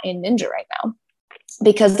really that in ninja right now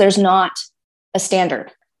because there's not a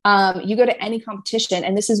standard. You go to any competition,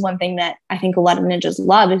 and this is one thing that I think a lot of ninjas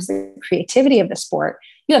love is the creativity of the sport.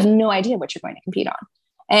 You have no idea what you're going to compete on.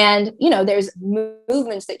 And, there's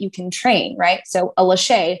movements that you can train, right? So a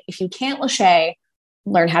lache, if you can't lache,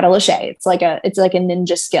 learn how to lache. It's like a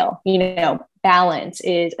ninja skill, balance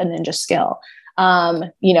is a ninja skill.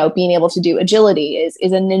 Being able to do agility is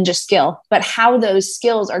a ninja skill, but how those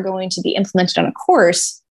skills are going to be implemented on a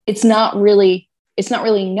course, it's not really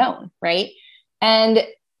known. Right. And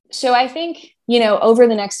so I think, over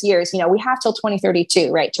the next years, we have till 2032,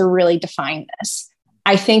 right, to really define this.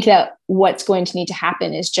 I think that what's going to need to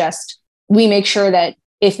happen is just we make sure that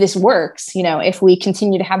if this works, if we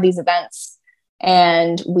continue to have these events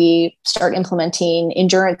and we start implementing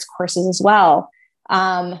endurance courses as well,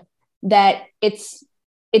 that it's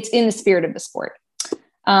in the spirit of the sport.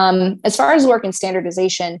 As far as work and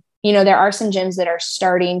standardization, there are some gyms that are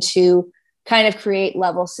starting to kind of create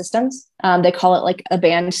level systems. They call it like a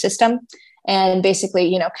band system, and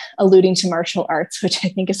basically, alluding to martial arts, which I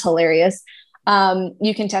think is hilarious.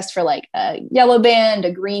 You can test for like a yellow band,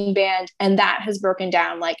 a green band, and that has broken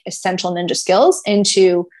down like essential ninja skills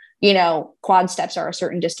into, quad steps are a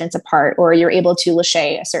certain distance apart, or you're able to lache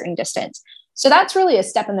a certain distance. So that's really a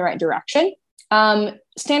step in the right direction.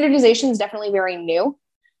 Standardization is definitely very new,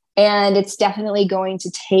 and it's definitely going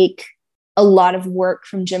to take a lot of work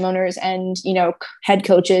from gym owners and, head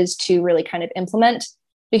coaches to really kind of implement,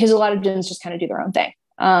 because a lot of gyms just kind of do their own thing.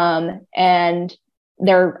 And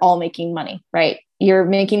they're all making money, right? You're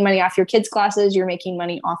making money off your kids' classes. You're making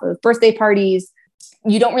money off of birthday parties.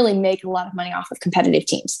 You don't really make a lot of money off of competitive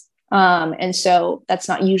teams. And so that's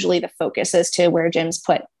not usually the focus as to where gyms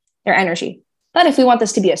put their energy. But if we want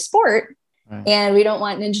this to be a sport, right, and we don't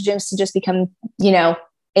want ninja gyms to just become,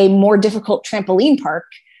 a more difficult trampoline park,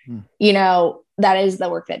 that is the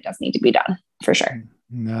work that does need to be done for sure.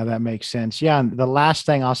 No, that makes sense. Yeah. And the last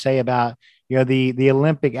thing I'll say about, the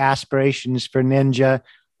Olympic aspirations for ninja,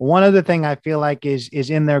 one other thing I feel like is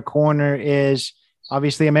in their corner is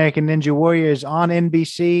obviously American Ninja Warriors on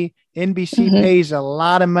NBC. NBC pays a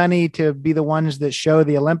lot of money to be the ones that show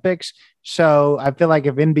the Olympics. So I feel like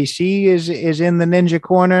if NBC is in the ninja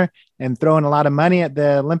corner and throwing a lot of money at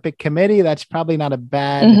the Olympic Committee, that's probably not a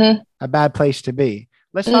bad place to be.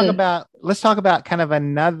 Let's talk about kind of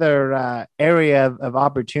another area of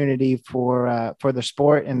opportunity for the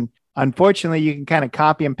sport. And unfortunately, you can kind of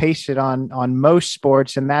copy and paste it on most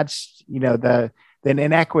sports, and that's the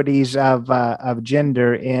inequities of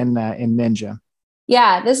gender in ninja.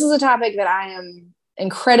 Yeah, this is a topic that I am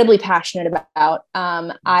incredibly passionate about.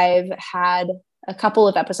 I've had a couple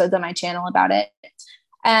of episodes on my channel about it,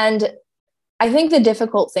 and I think the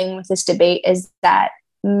difficult thing with this debate is that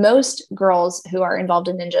most girls who are involved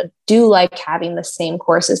in ninja do like having the same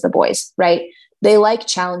course as the boys, right? They like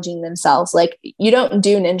challenging themselves. Like, you don't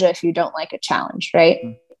do ninja if you don't like a challenge, right?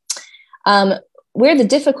 Where the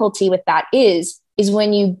difficulty with that is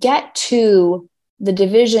when you get to the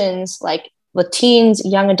divisions, like the teens,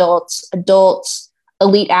 young adults,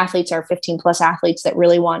 elite athletes, are 15 plus athletes that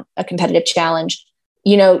really want a competitive challenge.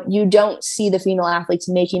 You don't see the female athletes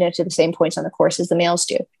making it to the same points on the course as the males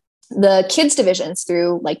do. The kids divisions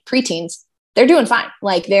through like preteens, they're doing fine.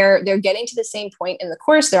 Like they're getting to the same point in the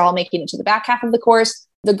course. They're all making it to the back half of the course.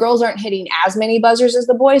 The girls aren't hitting as many buzzers as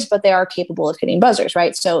the boys, but they are capable of hitting buzzers,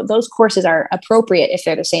 right? So those courses are appropriate if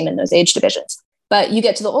they're the same in those age divisions. But you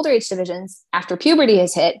get to the older age divisions after puberty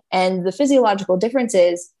has hit, and the physiological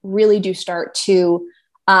differences really do start to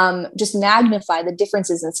just magnify the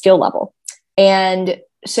differences in skill level. And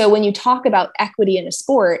so when you talk about equity in a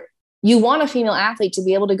sport, you want a female athlete to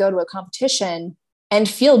be able to go to a competition and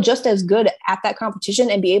feel just as good at that competition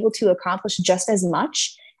and be able to accomplish just as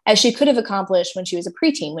much as she could have accomplished when she was a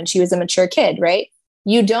preteen, when she was a mature kid, right?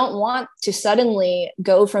 You don't want to suddenly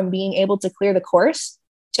go from being able to clear the course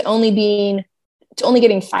to only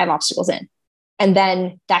getting 5 obstacles in. And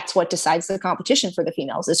then that's what decides the competition for the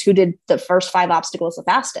females, is who did the first 5 obstacles the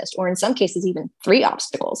fastest, or in some cases, even 3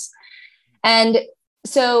 obstacles. And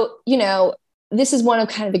so, this is one of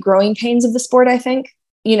kind of the growing pains of the sport, I think.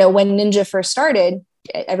 When ninja first started,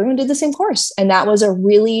 everyone did the same course. And that was a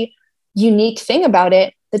really unique thing about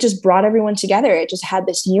it that just brought everyone together. It just had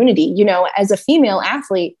this unity. As a female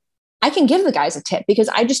athlete, I can give the guys a tip because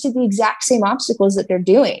I just did the exact same obstacles that they're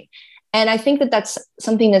doing. And I think that that's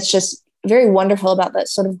something that's just very wonderful about that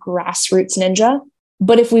sort of grassroots ninja.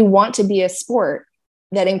 But if we want to be a sport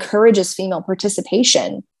that encourages female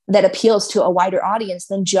participation, that appeals to a wider audience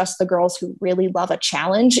than just the girls who really love a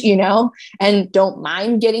challenge, and don't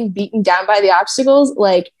mind getting beaten down by the obstacles,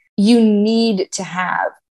 like, you need to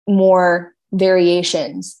have more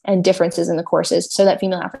variations and differences in the courses so that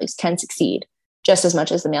female athletes can succeed just as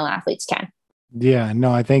much as the male athletes can. Yeah,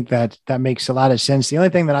 no, I think that makes a lot of sense. The only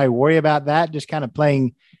thing that I worry about that, just kind of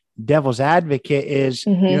playing devil's advocate, is,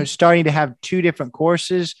 starting to have 2 different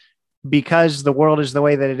courses because the world is the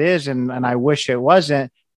way that it is. And I wish it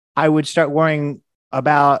wasn't. I would start worrying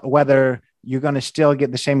about whether you're going to still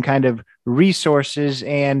get the same kind of resources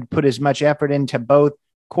and put as much effort into both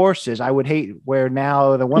courses. I would hate where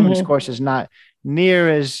now the women's course is not near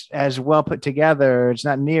as well put together. It's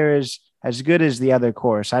not near as good as the other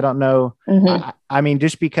course. I don't know. I mean,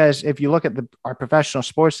 just because if you look at our professional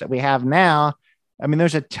sports that we have now, I mean,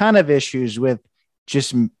 there's a ton of issues with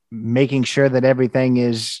just making sure that everything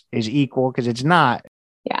is equal, because it's not.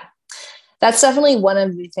 Yeah. that's definitely one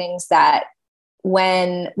of the things that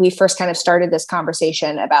when we first kind of started this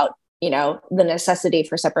conversation about, the necessity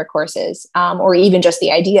for separate courses, or even just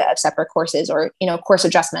the idea of separate courses or, course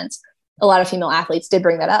adjustments, a lot of female athletes did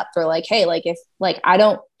bring that up. They're like, hey, like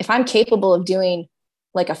if I'm capable of doing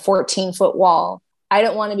like a 14-foot wall, I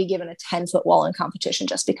don't want to be given a 10-foot wall in competition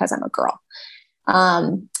just because I'm a girl.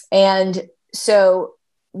 And so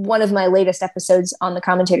one of my latest episodes on the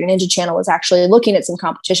Commentator Ninja channel was actually looking at some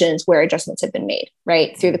competitions where adjustments have been made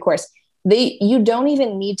right through the course. You don't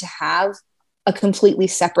even need to have a completely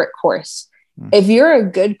separate course. If you're a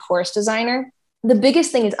good course designer, the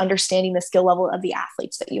biggest thing is understanding the skill level of the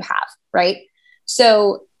athletes that you have, right?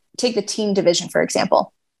 So take the team division, for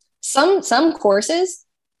example. Some courses,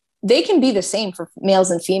 they can be the same for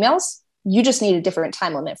males and females. You just need a different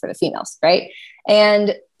time limit for the females, right?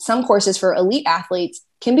 And some courses for elite athletes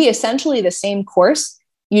can be essentially the same course.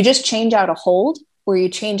 You just change out a hold, or you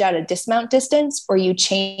change out a dismount distance, or you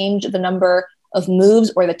change the number of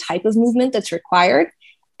moves or the type of movement that's required.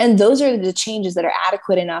 And those are the changes that are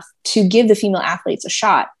adequate enough to give the female athletes a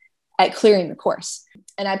shot at clearing the course.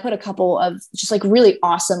 And I put a couple of just like really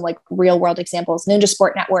awesome, like real world examples. Ninja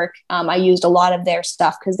Sport Network, I used a lot of their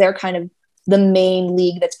stuff because they're kind of the main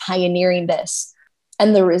league that's pioneering this.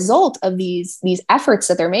 And the result of these efforts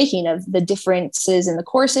that they're making of the differences in the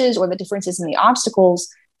courses or the differences in the obstacles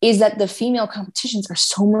is that the female competitions are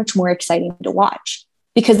so much more exciting to watch,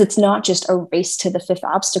 because it's not just a race to the fifth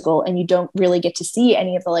obstacle and you don't really get to see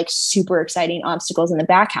any of the like super exciting obstacles in the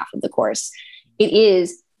back half of the course. It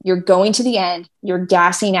is, you're going to the end, you're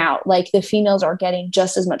gassing out. Like the females are getting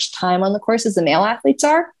just as much time on the course as the male athletes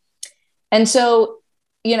are. And so,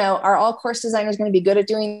 are all course designers going to be good at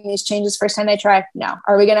doing these changes first time they try? No.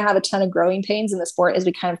 Are we going to have a ton of growing pains in the sport as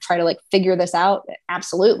we kind of try to like figure this out?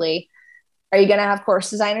 Absolutely. Are you going to have course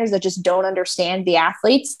designers that just don't understand the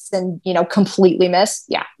athletes and, completely miss?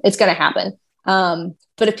 Yeah, it's going to happen.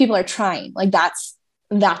 But if people are trying, like that's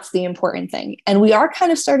the important thing. And we are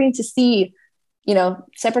kind of starting to see,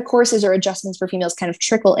 separate courses or adjustments for females kind of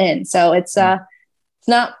trickle in. So it's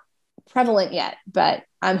not prevalent yet, but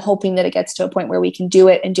I'm hoping that it gets to a point where we can do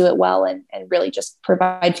it and do it well and really just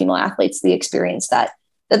provide female athletes the experience that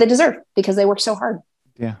they deserve because they work so hard.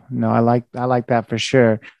 Yeah, no, I like that for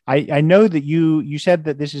sure. I know that you said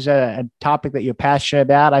that this is a topic that you're passionate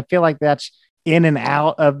about. I feel like that's in and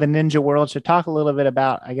out of the ninja world. So talk a little bit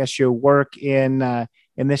about, I guess, your work in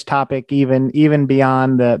this topic, even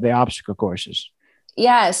beyond the obstacle courses.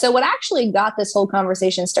 Yeah. So what actually got this whole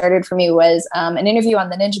conversation started for me was an interview on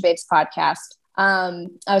the Ninja Babes podcast. I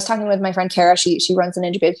was talking with my friend Kara. She runs the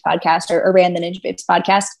Ninja Babes podcast or ran the Ninja Babes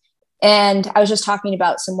podcast. And I was just talking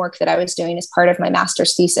about some work that I was doing as part of my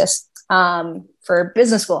master's thesis for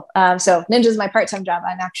business school. So Ninja is my part-time job.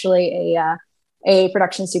 I'm actually a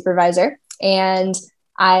production supervisor, and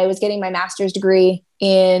I was getting my master's degree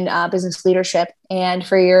in business leadership. And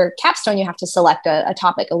for your capstone, you have to select a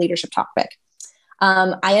topic, a leadership topic.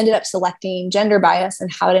 I ended up selecting gender bias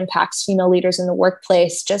and how it impacts female leaders in the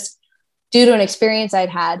workplace, just due to an experience I'd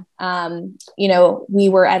had. We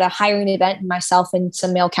were at a hiring event, myself and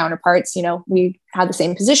some male counterparts. We had the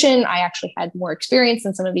same position. I actually had more experience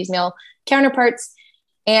than some of these male counterparts.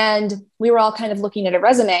 And we were all kind of looking at a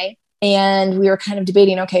resume, and we were kind of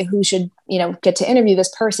debating, okay, who should, get to interview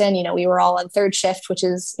this person? We were all on third shift, which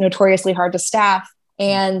is notoriously hard to staff.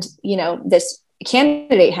 And, this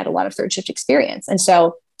candidate had a lot of third shift experience. And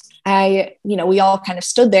so we all kind of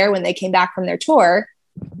stood there when they came back from their tour,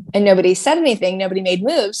 and nobody said anything. Nobody made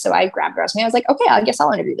moves. So I grabbed the resume. I was like, okay, I guess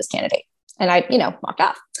I'll interview this candidate. And I, walked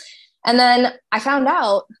off. And then I found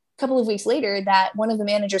out a couple of weeks later that one of the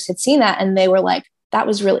managers had seen that, and they were like, that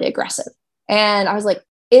was really aggressive. And I was like,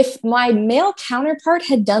 if my male counterpart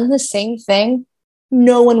had done the same thing,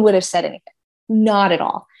 no one would have said anything, not at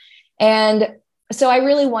all. And so I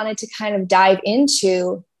really wanted to kind of dive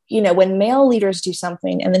into, when male leaders do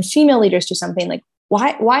something and then female leaders do something, like,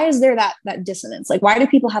 why is there that dissonance? Like, why do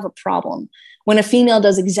people have a problem when a female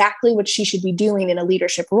does exactly what she should be doing in a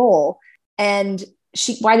leadership role? And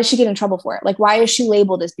why does she get in trouble for it? Like, why is she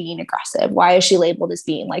labeled as being aggressive? Why is she labeled as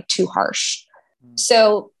being like too harsh?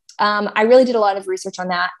 So I really did a lot of research on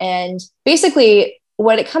that. And basically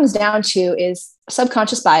what it comes down to is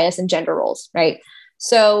subconscious bias and gender roles, right?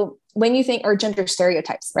 So when you think, or gender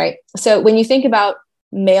stereotypes, right? So when you think about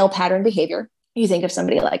male pattern behavior, you think of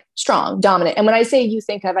somebody like strong, dominant. And when I say you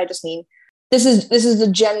think of, I just mean, this is the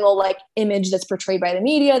general like image that's portrayed by the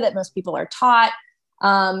media that most people are taught.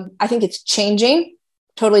 I think it's changing,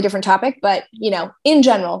 totally different topic, but in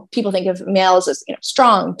general, people think of males as,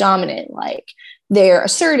 strong, dominant, like they're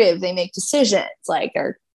assertive, they make decisions, like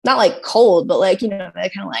they're not like cold, but like, they're kind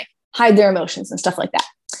of like hide their emotions and stuff like that.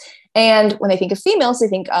 And when they think of females, they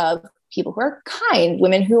think of people who are kind,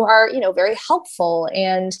 women who are, very helpful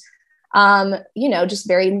and, just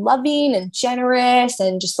very loving and generous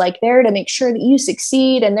and just like there to make sure that you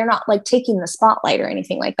succeed. And they're not like taking the spotlight or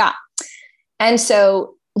anything like that. And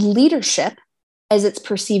so leadership, as it's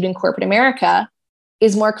perceived in corporate America,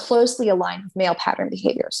 is more closely aligned with male pattern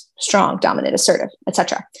behaviors: strong, dominant, assertive,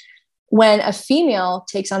 etc. When a female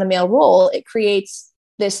takes on a male role, it creates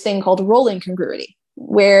this thing called role incongruity,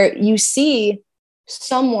 where you see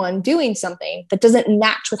someone doing something that doesn't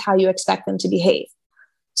match with how you expect them to behave.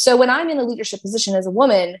 So when I'm in a leadership position as a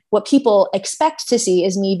woman, what people expect to see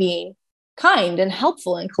is me being kind and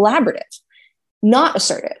helpful and collaborative, not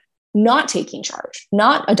assertive, not taking charge,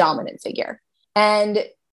 not a dominant figure. And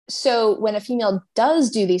so when a female does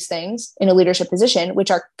do these things in a leadership position,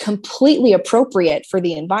 which are completely appropriate for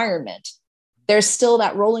the environment, there's still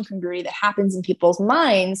that role incongruity that happens in people's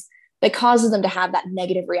minds that causes them to have that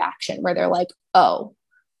negative reaction where they're like, oh,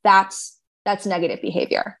 that's negative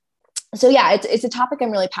behavior. So yeah, it's a topic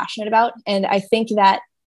I'm really passionate about. And I think that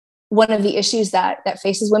one of the issues that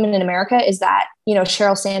faces women in America is that,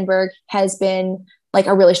 Sheryl Sandberg has been like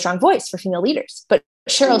a really strong voice for female leaders, but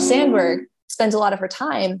Sheryl Sandberg spends a lot of her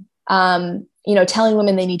time, telling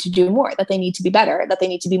women they need to do more, that they need to be better, that they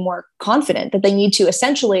need to be more confident, that they need to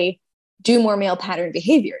essentially do more male pattern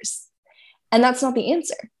behaviors. And that's not the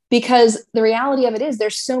answer, because the reality of it is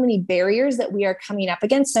there's so many barriers that we are coming up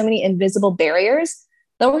against, so many invisible barriers,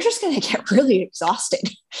 that we're just going to get really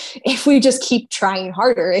exhausted if we just keep trying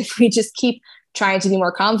harder, if we just keep trying to be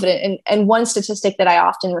more confident. And one statistic that I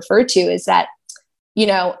often refer to is that,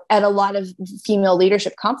 at a lot of female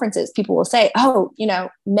leadership conferences, people will say, oh,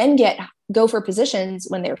 men go for positions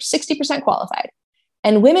when they're 60% qualified,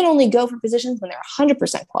 and women only go for positions when they're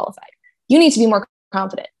 100% qualified. You need to be more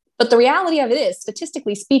confident. But the reality of it is,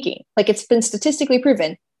 statistically speaking, like it's been statistically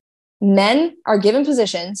proven, men are given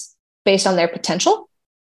positions based on their potential,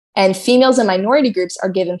 and females and minority groups are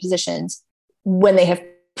given positions when they have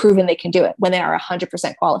proven they can do it, when they are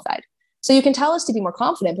 100% qualified. So you can tell us to be more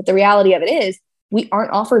confident, but the reality of it is we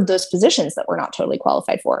aren't offered those positions that we're not totally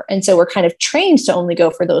qualified for. And so we're kind of trained to only go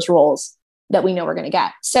for those roles that we know we're going to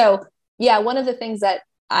get. So yeah, one of the things that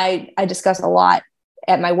I discuss a lot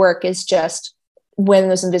at my work is just when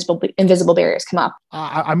those invisible barriers come up.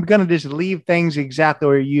 I'm going to just leave things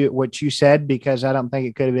exactly what you said, because I don't think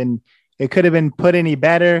it could have been put any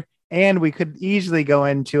better. And we could easily go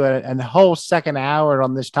into a whole second hour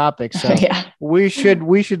on this topic. So yeah. we should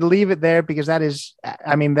leave it there, because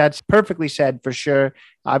that's perfectly said for sure.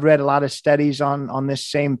 I've read a lot of studies on this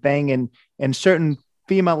same thing, and certain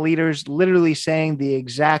female leaders literally saying the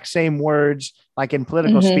exact same words, like in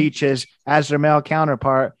political speeches, as their male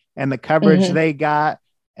counterpart, and the coverage they got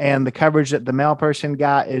and the coverage that the male person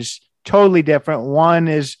got is totally different. One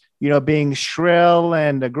is, being shrill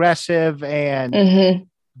and aggressive and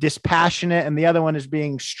dispassionate, and the other one is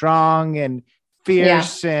being strong and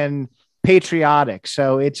fierce and patriotic.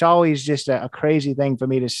 So it's always just a crazy thing for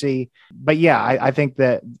me to see. But yeah, I think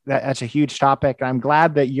that's a huge topic. I'm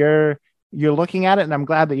glad that you're looking at it, and I'm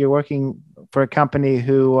glad that you're working for a company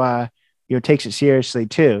who takes it seriously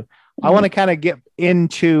too. I want to kind of get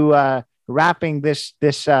into wrapping this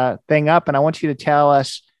thing up, and I want you to tell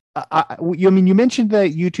us. You mentioned the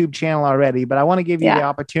YouTube channel already, but I want to give you the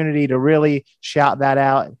opportunity to really shout that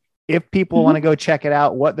out. If people want to go check it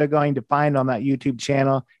out, what they're going to find on that YouTube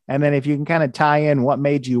channel, and then if you can kind of tie in what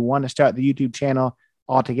made you want to start the YouTube channel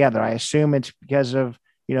altogether. I assume it's because of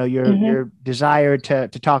your desire to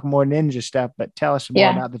talk more ninja stuff, but tell us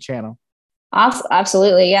more about the channel.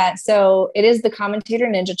 Absolutely. Yeah. So it is the Commentator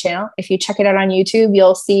Ninja channel. If you check it out on YouTube,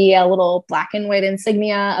 you'll see a little black and white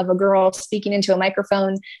insignia of a girl speaking into a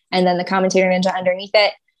microphone, and then the Commentator Ninja underneath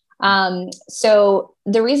it. So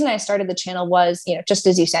the reason I started the channel was, just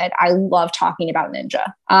as you said, I love talking about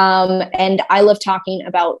ninja. And I love talking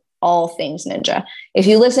about all things ninja. If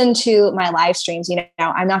you listen to my live streams,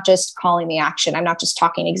 I'm not just calling the action. I'm not just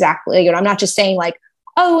talking exactly, I'm not just saying like,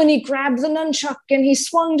 oh, and he grabbed the nunchuck and he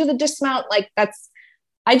swung to the dismount.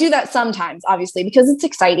 I do that sometimes, obviously, because it's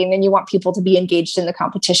exciting and you want people to be engaged in the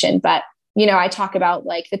competition. But, I talk about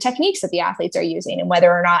like the techniques that the athletes are using and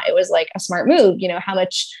whether or not it was like a smart move, how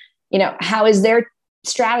much, how is their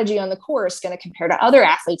strategy on the course going to compare to other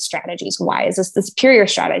athletes' strategies? Why is this the superior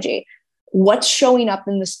strategy? What's showing up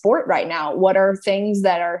in the sport right now? What are things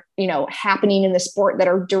that are, happening in the sport that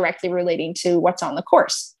are directly relating to what's on the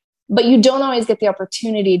course? But you don't always get the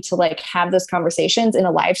opportunity to like have those conversations in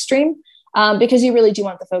a live stream because you really do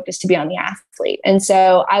want the focus to be on the athlete. And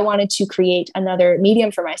so I wanted to create another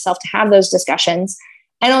medium for myself to have those discussions.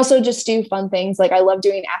 And also just do fun things. Like I love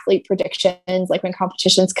doing athlete predictions, like when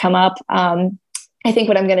competitions come up. I think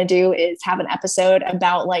what I'm going to do is have an episode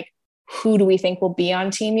about like, who do we think will be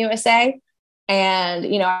on Team USA? And,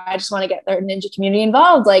 I just want to get the ninja community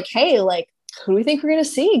involved. Like, hey, like, who do we think we're going to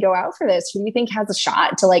see go out for this? Who do you think has a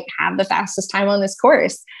shot to like have the fastest time on this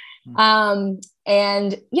course? And,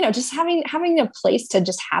 just having a place to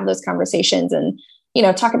just have those conversations and,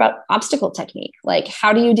 talk about obstacle technique. Like,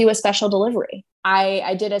 how do you do a special delivery?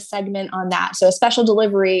 I did a segment on that. So a special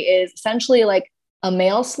delivery is essentially like a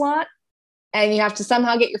mail slot, and you have to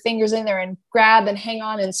somehow get your fingers in there and grab and hang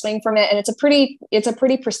on and swing from it. And it's a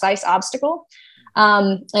pretty precise obstacle.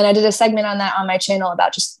 And I did a segment on that on my channel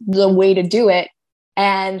about just the way to do it.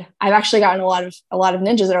 And I've actually gotten a lot of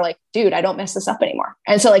ninjas that are like, dude, I don't mess this up anymore.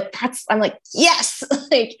 And so like, I'm like, yes,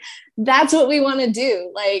 like that's what we want to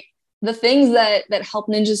do. Like the things that help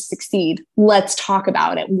ninjas succeed, let's talk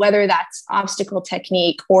about it, whether that's obstacle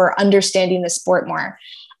technique or understanding the sport more.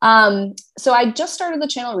 So I just started the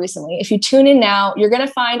channel recently. If you tune in now, you're going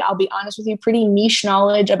to find, I'll be honest with you, pretty niche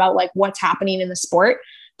knowledge about like what's happening in the sport.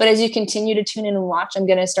 But as you continue to tune in and watch, I'm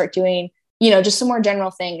going to start doing, just some more general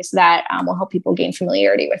things that will help people gain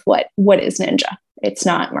familiarity with what is ninja. It's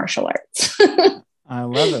not martial arts. I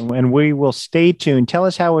love it. And we will stay tuned. Tell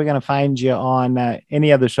us how we're going to find you on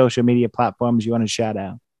any other social media platforms you want to shout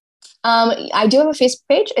out. I do have a Facebook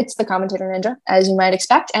page. It's the Commentator Ninja, as you might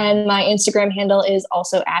expect. And my Instagram handle is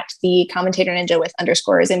also at the Commentator Ninja with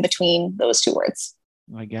underscores in between those two words.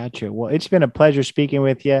 I got you. Well, it's been a pleasure speaking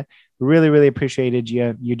with you. Really, really appreciated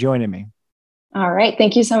you joining me. All right.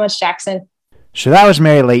 Thank you so much, Jackson. So that was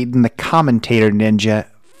Mary Leighton, the Commentator Ninja.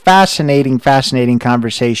 Fascinating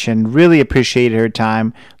conversation. Really appreciated her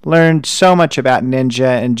time. Learned so much about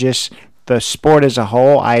ninja and just the sport as a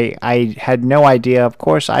whole. I had no idea. Of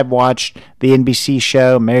course, I've watched the NBC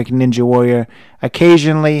show, American Ninja Warrior,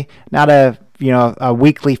 occasionally. Not a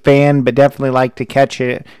weekly fan, but definitely like to catch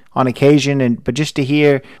it on occasion. But just to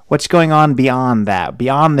hear what's going on beyond that,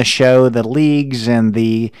 beyond the show, the leagues and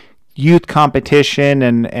the youth competition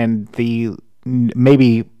and the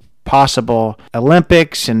maybe possible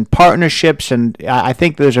Olympics and partnerships, and I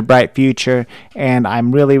think there's a bright future, and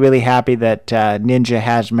I'm really, really happy that Ninja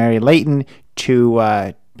has Mary Leighton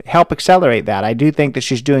to help accelerate that. I do think that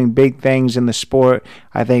she's doing big things in the sport.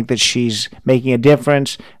 I think that she's making a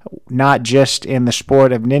difference, not just in the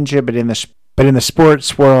sport of ninja, but in the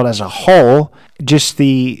sports world as a whole. Just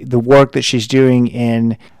the work that she's doing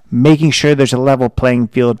in making sure there's a level playing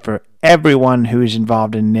field for everyone who is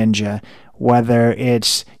involved in ninja, whether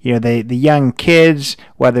it's the young kids,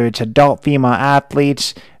 whether it's adult female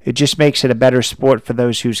athletes. It just makes it a better sport for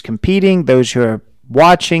those who's competing, those who are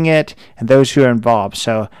watching it, and those who are involved.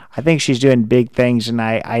 So I think she's doing big things, and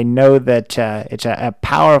I know that it's a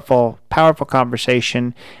powerful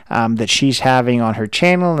conversation that she's having on her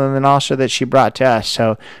channel, and then also that she brought to us.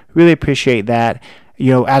 So really appreciate that.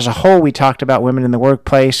 As a whole, we talked about women in the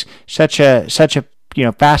workplace. Such a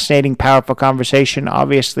fascinating, powerful conversation.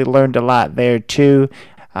 Obviously learned a lot there too.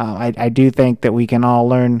 I do think that we can all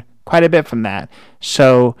learn quite a bit from that.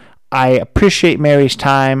 So I appreciate Mary's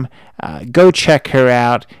time. Go check her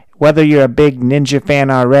out. Whether you're a big ninja fan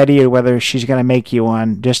already or whether she's going to make you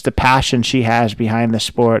one, just the passion she has behind the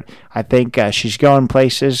sport. I think she's going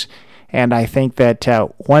places. And I think that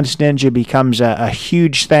once ninja becomes a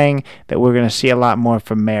huge thing, that we're going to see a lot more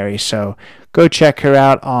from Mary. So go check her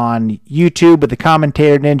out on YouTube with the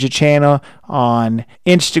Commentator Ninja channel, on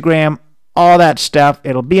Instagram, all that stuff.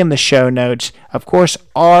 It'll be in the show notes. Of course,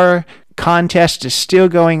 our contest is still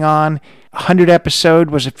going on. 100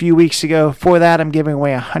 episode was a few weeks ago. For that, I'm giving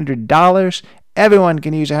away $100. Everyone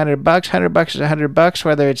can use $100. $100 is $100,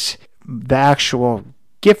 whether it's the actual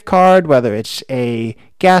gift card, whether it's a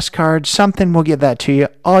gas card, something, we'll give that to you.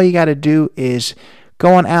 All you got to do is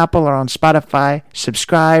go on Apple or on Spotify,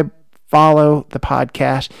 subscribe, follow the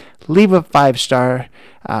podcast, leave a 5-star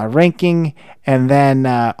ranking, and then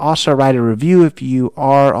also write a review if you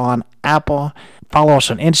are on Apple. Follow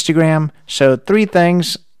us on Instagram. So 3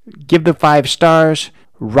 things: give the 5 stars,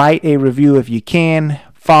 write a review if you can,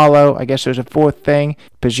 follow. I guess there's a 4th thing,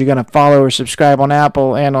 because you're going to follow or subscribe on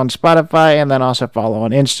Apple and on Spotify, and then also follow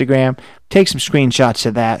on Instagram. Take some screenshots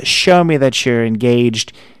of that. Show me that you're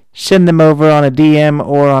engaged. Send them over on a DM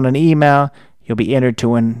or on an email. You'll be entered to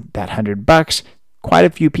win that $100. Quite a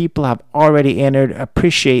few people have already entered.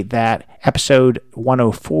 Appreciate that. Episode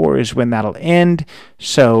 104 is when that'll end.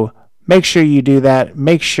 So make sure you do that.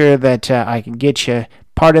 Make sure that I can get you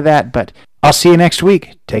part of that. But I'll see you next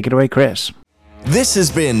week. Take it away, Chris. This has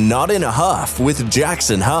been Not in a Huff with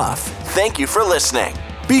Jackson Huff. Thank you for listening.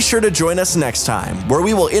 Be sure to join us next time, where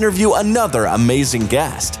we will interview another amazing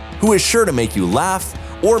guest who is sure to make you laugh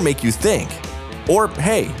or make you think. Or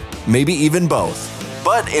hey, maybe even both.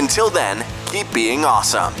 But until then, keep being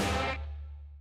awesome.